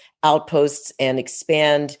legalize outposts and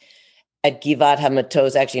expand at Givat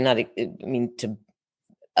HaMatos, to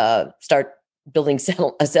start building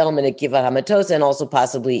a settlement at Givat HaMatos and also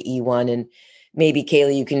possibly E1. And maybe,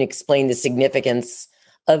 Kaylee, you can explain the significance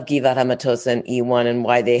of Givat HaMatos and E1 and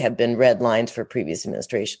why they have been red lines for previous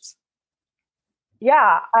administrations.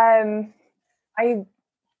 Yeah, I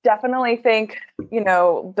definitely think,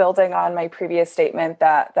 building on my previous statement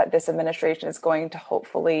that this administration is going to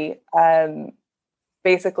hopefully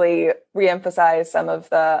basically reemphasize some of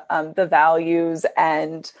the values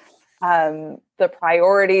and the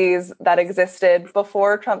priorities that existed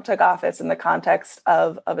before Trump took office in the context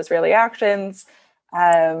of Israeli actions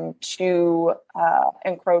to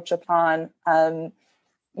encroach upon,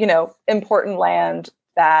 important land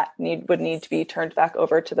that would need to be turned back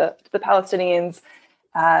over to the Palestinians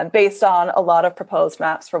based on a lot of proposed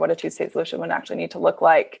maps for what a two-state solution would actually need to look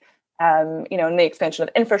like. And the expansion of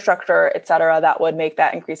infrastructure, et cetera, that would make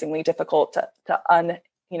that increasingly difficult to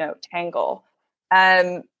untangle.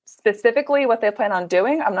 Specifically what they plan on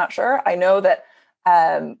doing, I'm not sure. I know that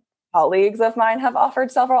colleagues of mine have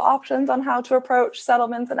offered several options on how to approach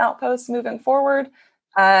settlements and outposts moving forward.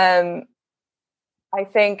 I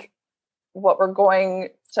think what we're going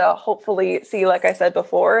to hopefully see, like I said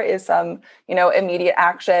before, is some, immediate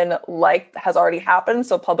action like has already happened.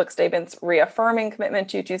 So public statements reaffirming commitment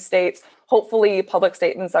to two states, hopefully public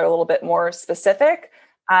statements that are a little bit more specific,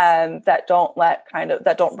 that don't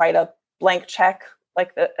write a blank check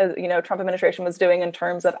like the Trump administration was doing in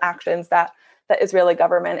terms of actions that the Israeli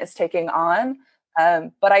government is taking on.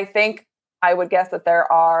 But I think I would guess that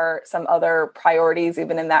there are some other priorities,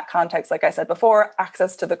 even in that context. Like I said before,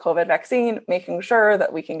 access to the COVID vaccine, making sure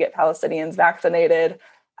that we can get Palestinians vaccinated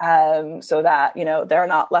so that, they're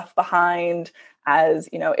not left behind as,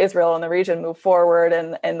 Israel and the region move forward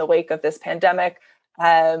in the wake of this pandemic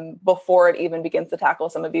before it even begins to tackle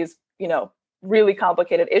some of these, really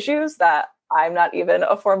complicated issues that I'm not even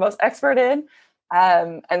a foremost expert in.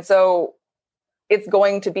 And so it's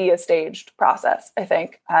going to be a staged process, I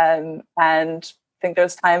think. And I think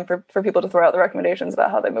there's time for people to throw out the recommendations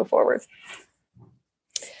about how they move forward.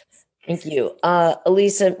 Thank you.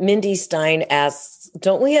 Elisa, Mindy Stein asks,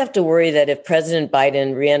 don't we have to worry that if President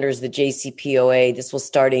Biden re-enters the JCPOA, this will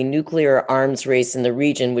start a nuclear arms race in the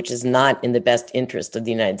region, which is not in the best interest of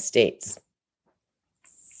the United States?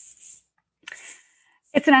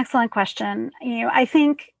 It's an excellent question. I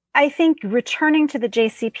think returning to the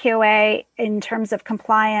JCPOA in terms of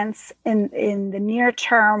compliance in the near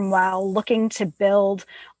term while looking to build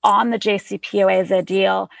on the JCPOA as a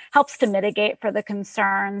deal helps to mitigate for the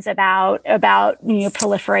concerns about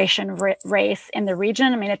proliferation race in the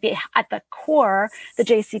region. I mean, at the core, the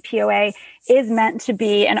JCPOA is meant to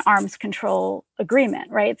be an arms control agreement,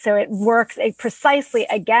 right? So it works precisely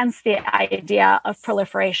against the idea of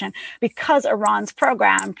proliferation because Iran's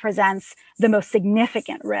program presents the most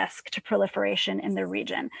significant risk to proliferation in the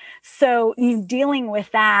region. So dealing with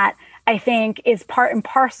that, I think, is part and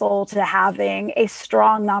parcel to having a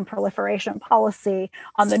strong non-proliferation policy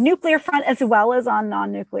on the nuclear front as well as on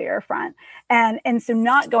non-nuclear front. And so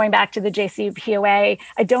not going back to the JCPOA,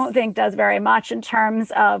 I don't think does very much in terms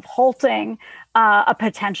of halting a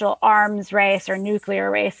potential arms race or nuclear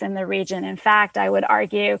race in the region. In fact, I would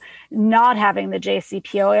argue not having the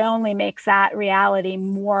JCPOA only makes that reality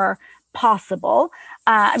more possible.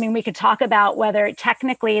 We could talk about whether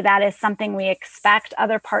technically that is something we expect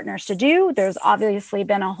other partners to do. There's obviously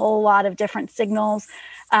been a whole lot of different signals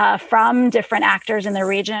from different actors in the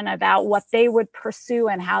region about what they would pursue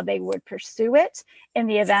and how they would pursue it in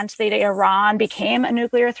the event that Iran became a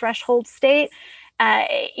nuclear threshold state.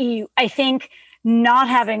 I think not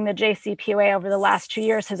having the JCPOA over the last 2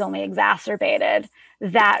 years has only exacerbated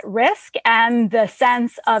that risk and the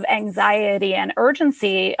sense of anxiety and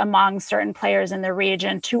urgency among certain players in the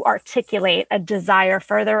region to articulate a desire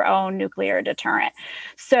for their own nuclear deterrent.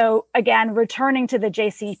 So again, returning to the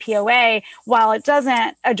JCPOA, while it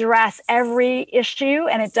doesn't address every issue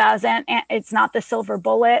and it's not the silver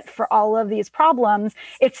bullet for all of these problems,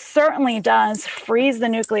 it certainly does freeze the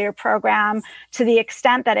nuclear program to the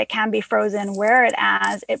extent that it can be frozen where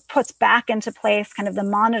it puts back into place kind of the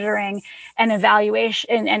monitoring and evaluation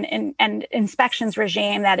certification and inspections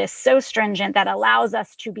regime that is so stringent that allows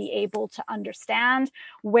us to be able to understand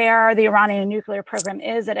where the Iranian nuclear program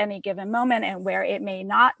is at any given moment and where it may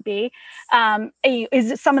not be,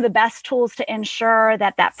 is some of the best tools to ensure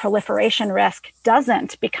that that proliferation risk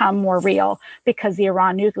doesn't become more real, because the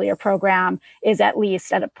Iran nuclear program is at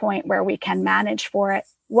least at a point where we can manage for it,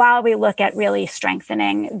 while we look at really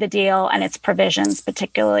strengthening the deal and its provisions,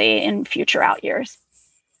 particularly in future out years.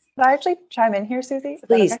 Can I actually chime in here, Susie?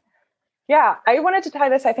 Please. Okay? Yeah, I wanted to tie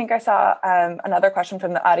this. I think I saw another question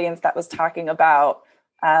from the audience that was talking about,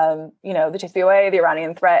 the JCPOA, the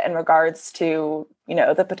Iranian threat in regards to,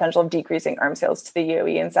 the potential of decreasing arms sales to the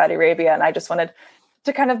UAE and Saudi Arabia. And I just wanted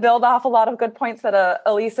to kind of build off a lot of good points that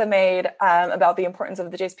Elisa made about the importance of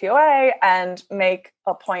the JCPOA, and make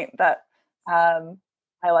a point that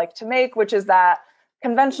I like to make, which is that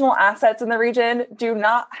conventional assets in the region do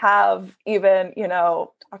not have even,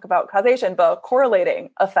 talk about causation, but a correlating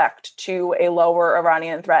effect to a lower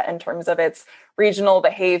Iranian threat in terms of its regional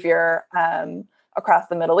behavior across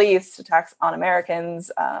the Middle East, attacks on Americans,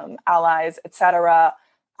 allies, etc.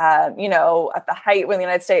 At the height when the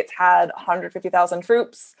United States had 150,000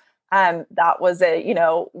 troops, that was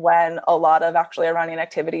when a lot of actually Iranian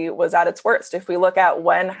activity was at its worst. If we look at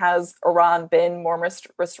when has Iran been more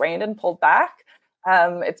restrained and pulled back,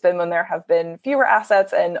 it's been when there have been fewer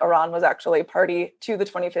assets, and Iran was actually party to the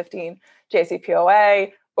 2015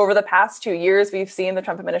 JCPOA. Over the past 2 years, we've seen the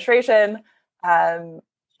Trump administration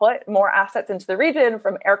put more assets into the region,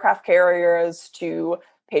 from aircraft carriers to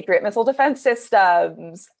Patriot missile defense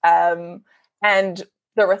systems, and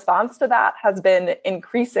the response to that has been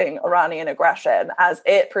increasing Iranian aggression as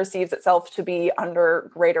it perceives itself to be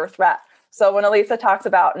under greater threat. So when Elisa talks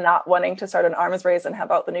about not wanting to start an arms race and how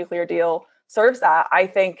about the nuclear deal serves that, I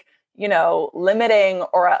think, limiting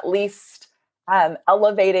or at least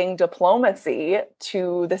elevating diplomacy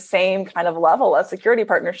to the same kind of level of security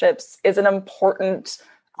partnerships is an important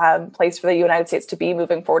place for the United States to be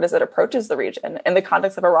moving forward as it approaches the region, in the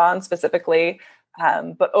context of Iran specifically,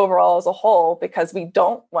 but overall as a whole, because we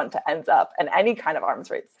don't want to end up in any kind of arms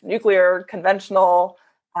race, nuclear, conventional.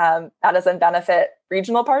 That doesn't benefit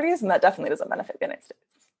regional parties, and that definitely doesn't benefit the United States.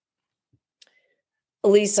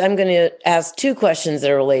 Elise, I'm going to ask two questions that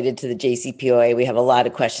are related to the JCPOA. We have a lot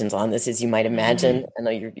of questions on this, as you might imagine. I know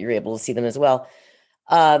you're able to see them as well.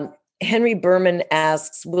 Henry Berman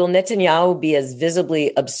asks, will Netanyahu be as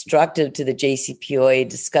visibly obstructive to the JCPOA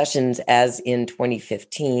discussions as in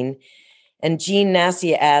 2015? And Jean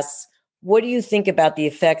Nassia asks, what do you think about the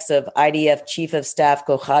effects of IDF Chief of Staff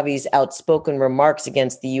Kochavi's outspoken remarks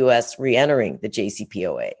against the U.S. re-entering the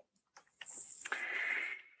JCPOA?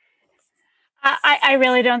 I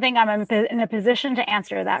really don't think I'm in a position to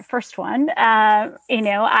answer that first one. I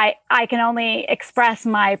can only express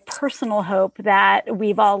my personal hope that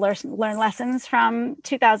we've all learned lessons from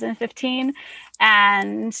 2015.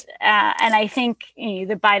 And I think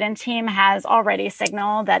the Biden team has already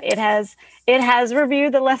signaled that it has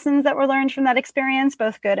reviewed the lessons that were learned from that experience,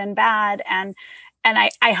 both good and bad. And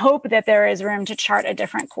I hope that there is room to chart a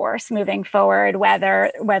different course moving forward.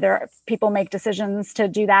 Whether people make decisions to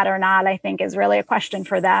do that or not, I think is really a question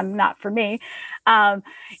for them, not for me. I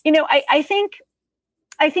think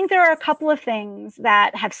there are a couple of things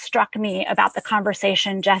that have struck me about the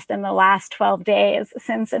conversation just in the last 12 days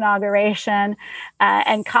since inauguration,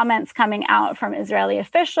 and comments coming out from Israeli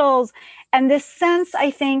officials, and this sense,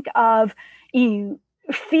 I think, of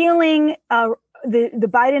feeling the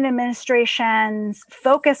Biden administration's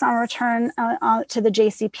focus on return to the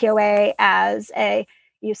JCPOA as a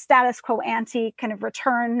status quo ante kind of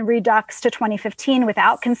return redux to 2015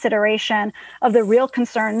 without consideration of the real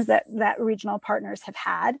concerns that regional partners have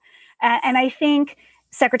had. And I think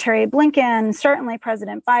Secretary Blinken, certainly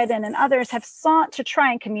President Biden, and others have sought to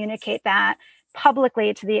try and communicate that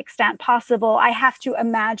publicly to the extent possible. I have to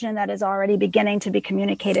imagine that is already beginning to be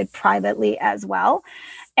communicated privately as well.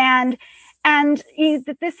 And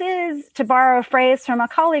this is, to borrow a phrase from a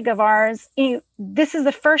colleague of ours, this is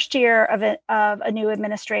the first year of a new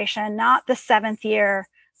administration, not the seventh year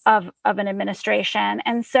of an administration.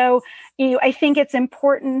 And so I think it's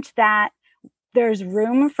important that there's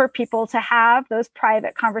room for people to have those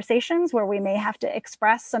private conversations where we may have to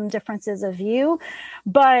express some differences of view,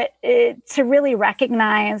 but to really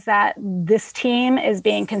recognize that this team is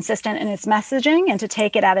being consistent in its messaging and to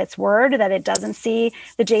take it at its word, that it doesn't see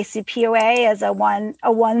the JCPOA as a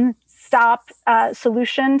one-stop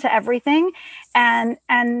solution to everything, and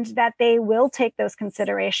that they will take those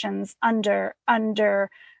considerations in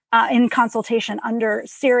consultation, under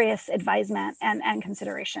serious advisement and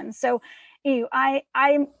consideration. So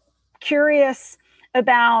I'm curious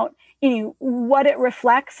about what it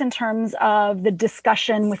reflects in terms of the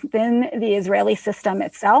discussion within the Israeli system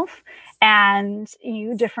itself, and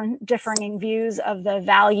differing views of the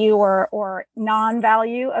value or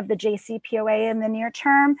non-value of the JCPOA in the near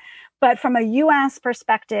term. But from a U.S.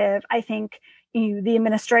 perspective, I think the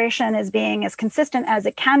administration is being as consistent as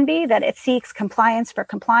it can be, that it seeks compliance for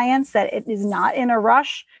compliance, that it is not in a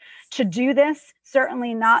rush to do this,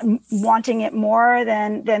 certainly not wanting it more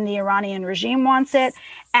than the Iranian regime wants it,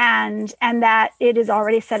 and that it is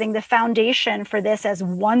already setting the foundation for this as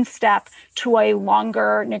one step to a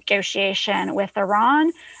longer negotiation with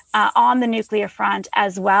Iran on the nuclear front,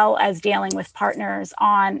 as well as dealing with partners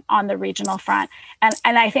on the regional front.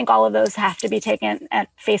 And I think all of those have to be taken at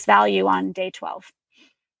face value on day 12.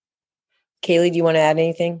 Kayleigh, do you want to add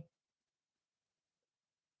anything?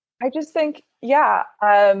 I just think,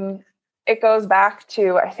 it goes back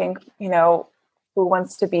to, I think, who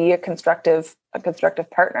wants to be a constructive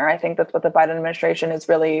partner. I think that's what the Biden administration is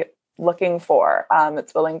really looking for.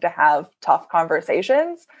 It's willing to have tough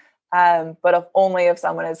conversations, but only if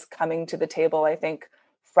someone is coming to the table, I think,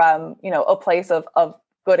 from, a place of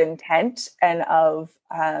good intent and of,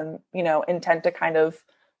 intent to kind of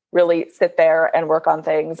really sit there and work on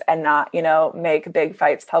things and not, make big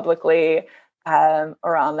fights publicly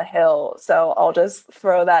or on the Hill. So I'll just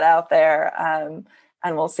throw that out there, and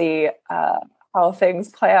we'll see how things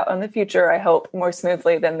play out in the future. I hope more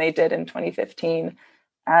smoothly than they did in 2015.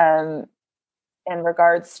 In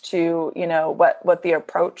regards to what the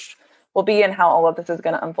approach will be and how all of this is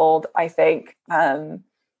going to unfold, I think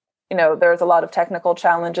there's a lot of technical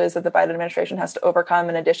challenges that the Biden administration has to overcome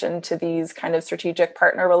in addition to these kind of strategic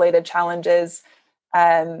partner related challenges.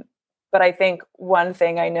 But I think one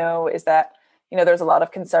thing I know is that there's a lot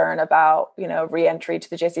of concern about, re-entry to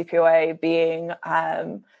the JCPOA being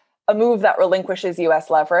a move that relinquishes U.S.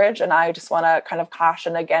 leverage. And I just want to kind of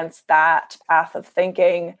caution against that path of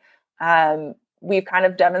thinking. We've kind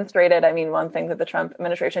of demonstrated, one thing that the Trump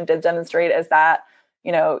administration did demonstrate is that,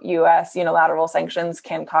 U.S. unilateral sanctions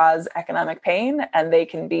can cause economic pain, and they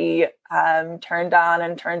can be turned on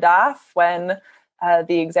and turned off when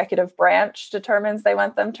the executive branch determines they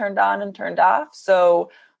want them turned on and turned off. So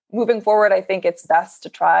moving forward, I think it's best to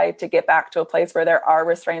try to get back to a place where there are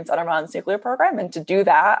restraints on Iran's nuclear program, and to do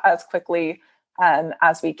that as quickly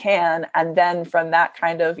as we can. And then from that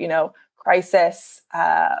kind of, crisis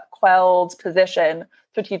quelled position,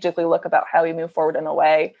 strategically look about how we move forward in a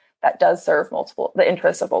way that does serve the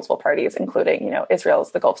interests of multiple parties, including,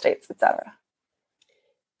 Israel's, the Gulf states, et cetera.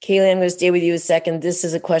 Kayleigh, I'm going to stay with you a second. This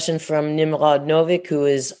is a question from Nimrod Novik, who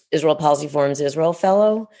is Israel Policy Forum's Israel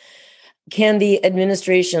Fellow. Can the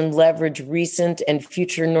administration leverage recent and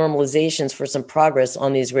future normalizations for some progress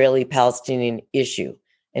on the Israeli-Palestinian issue?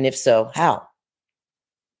 And if so, how?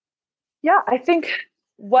 Yeah, I think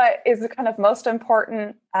what is kind of most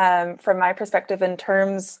important from my perspective in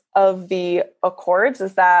terms of the accords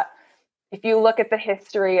is that if you look at the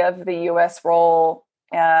history of the U.S. role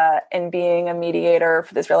in being a mediator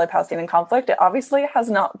for the Israeli-Palestinian conflict, it obviously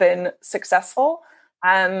has not been successful.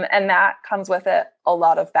 And that comes with it a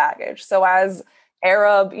lot of baggage. So as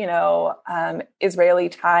Arab, Israeli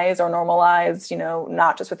ties are normalized,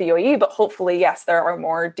 not just with the UAE, but hopefully, yes, there are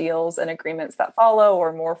more deals and agreements that follow,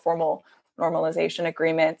 or more formal normalization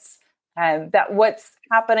agreements. And that what's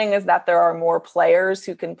happening is that there are more players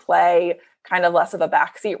who can play kind of less of a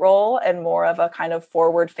backseat role and more of a kind of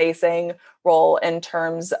forward-facing role in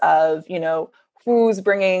terms of, who's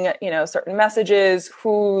bringing, certain messages,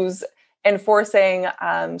 who's enforcing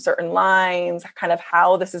certain lines, kind of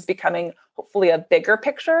how this is becoming hopefully a bigger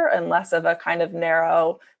picture and less of a kind of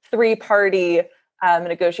narrow three-party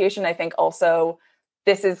negotiation. I think also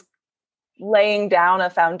this is laying down a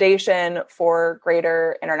foundation for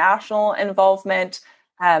greater international involvement.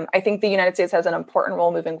 I think the United States has an important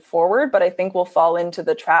role moving forward, but I think we'll fall into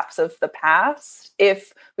the traps of the past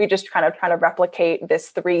if we just kind of try to replicate this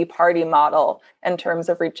three-party model in terms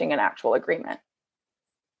of reaching an actual agreement.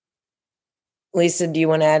 Lisa, do you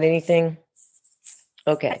want to add anything?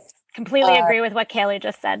 Okay. I completely agree with what Kayleigh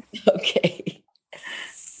just said. Okay.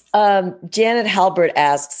 Janet Halbert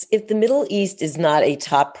asks, if the Middle East is not a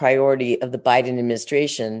top priority of the Biden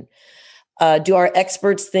administration, do our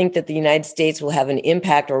experts think that the United States will have an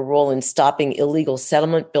impact or role in stopping illegal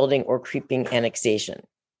settlement building or creeping annexation?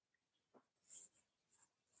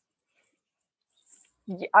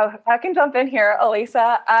 I can jump in here,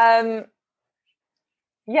 Elisa. I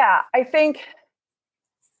think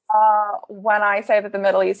when I say that the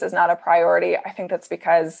Middle East is not a priority, I think that's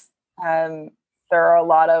because there are a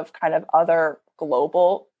lot of kind of other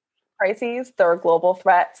global crises. There are global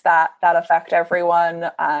threats that affect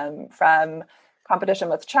everyone, from competition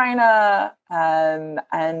with China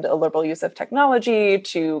and a liberal use of technology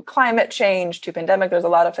to climate change to pandemic. There's a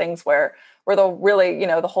lot of things where the really,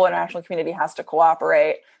 the whole international community has to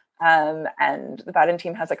cooperate. And the Biden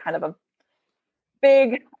team has a kind of a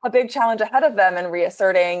big challenge ahead of them in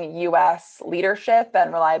reasserting U.S. leadership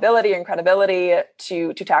and reliability and credibility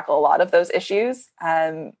to tackle a lot of those issues.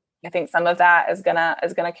 I think some of that is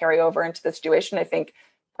gonna carry over into the situation. I think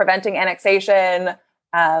preventing annexation,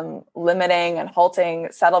 limiting and halting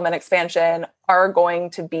settlement expansion are going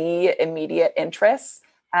to be immediate interests.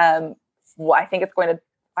 I think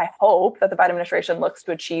I hope that the Biden administration looks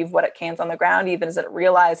to achieve what it can on the ground, even as it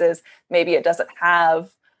realizes maybe it doesn't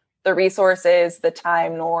have the resources, the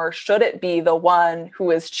time, nor should it be the one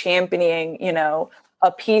who is championing,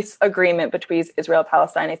 a peace agreement between Israel and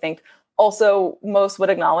Palestine. I think also most would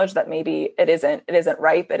acknowledge that maybe it isn't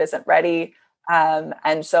ripe, it isn't ready.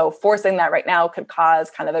 And so forcing that right now could cause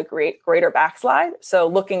kind of a greater backslide. So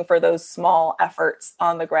looking for those small efforts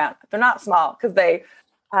on the ground. They're not small because they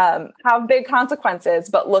have big consequences,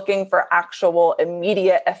 but looking for actual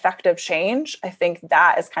immediate effective change, I think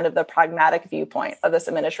that is kind of the pragmatic viewpoint of this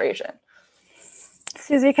administration.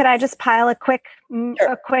 Susie, could I just pile a quick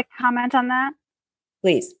comment on that?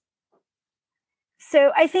 Please.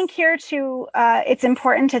 So I think here too, it's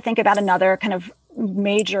important to think about another kind of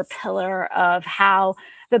major pillar of how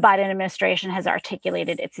the Biden administration has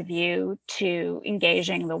articulated its view to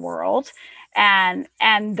engaging the world and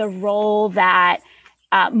the role that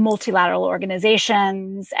multilateral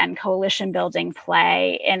organizations and coalition building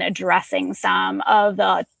play in addressing some of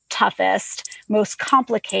the toughest, most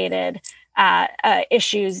complicated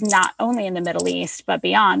issues, not only in the Middle East, but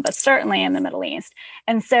beyond, but certainly in the Middle East.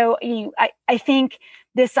 And so I think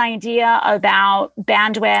this idea about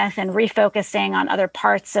bandwidth and refocusing on other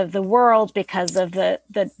parts of the world because of the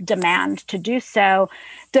demand to do so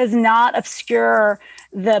does not obscure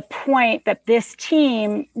the point that this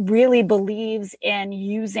team really believes in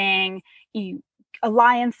using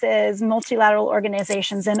alliances, multilateral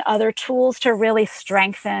organizations, and other tools to really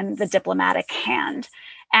strengthen the diplomatic hand.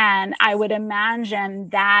 And I would imagine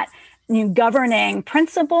that governing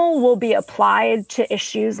principle will be applied to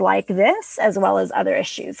issues like this, as well as other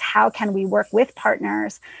issues. How can we work with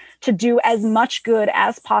partners to do as much good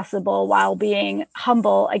as possible while being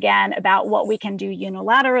humble, again, about what we can do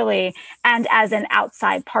unilaterally and as an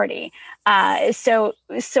outside party? So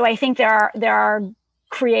I think there are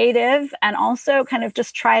creative and also kind of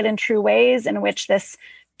just tried and true ways in which this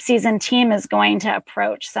seasoned team is going to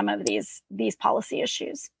approach some of these policy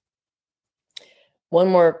issues. One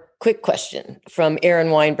more quick question from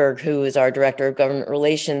Aaron Weinberg, who is our Director of Government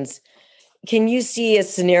Relations. Can you see a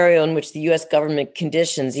scenario in which the U.S. government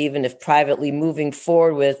conditions, even if privately moving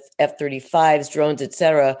forward with F-35s, drones, et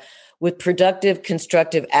cetera, with productive,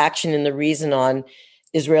 constructive action in the region on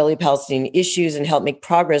Israeli-Palestinian issues and help make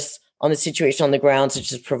progress on the situation on the ground,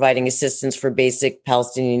 such as providing assistance for basic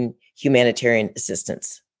Palestinian humanitarian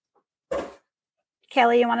assistance?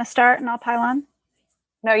 Kelly, you want to start and I'll pile on?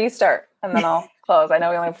 No, you start and then I'll close. I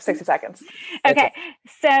know we only have 60 seconds. Okay.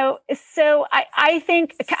 So I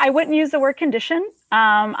think I wouldn't use the word condition.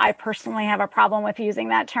 I personally have a problem with using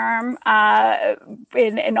that term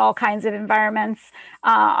in all kinds of environments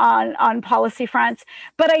on policy fronts.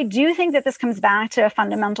 But I do think that this comes back to a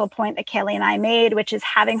fundamental point that Kaylee and I made, which is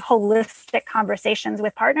having holistic conversations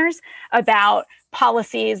with partners about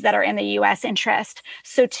policies that are in the U.S. interest.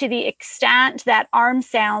 So to the extent that arms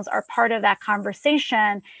sales are part of that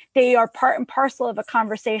conversation, they are part and parcel of a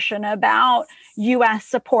conversation about U.S.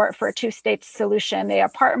 support for a two-state solution. They are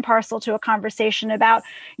part and parcel to a conversation about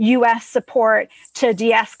U.S. support to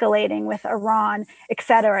de-escalating with Iran, et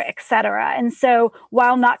cetera, et cetera. And so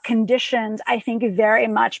while not conditioned, I think very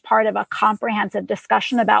much part of a comprehensive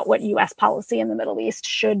discussion about what U.S. policy in the Middle East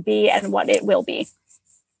should be and what it will be.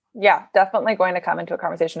 Yeah, definitely going to come into a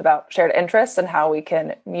conversation about shared interests and how we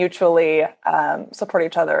can mutually support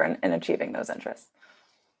each other in achieving those interests.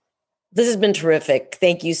 This has been terrific.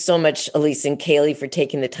 Thank you so much, Elise and Kaylee, for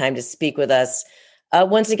taking the time to speak with us.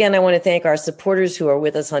 Once again, I want to thank our supporters who are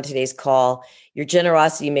with us on today's call. Your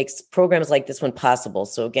generosity makes programs like this one possible.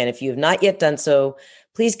 So again, if you have not yet done so,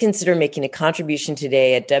 please consider making a contribution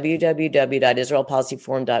today at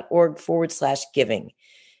www.israelpolicyforum.org/giving.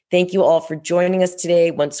 Thank you all for joining us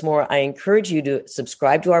today. Once more, I encourage you to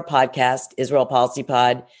subscribe to our podcast, Israel Policy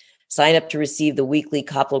Pod, sign up to receive the weekly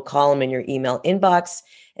Koplo column in your email inbox,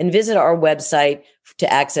 and visit our website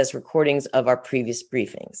to access recordings of our previous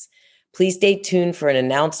briefings. Please stay tuned for an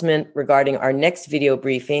announcement regarding our next video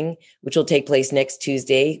briefing, which will take place next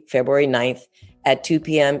Tuesday, February 9th at 2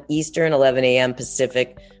 p.m. Eastern, 11 a.m.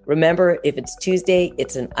 Pacific, Remember, if it's Tuesday,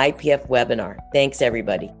 it's an IPF webinar. Thanks,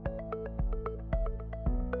 everybody.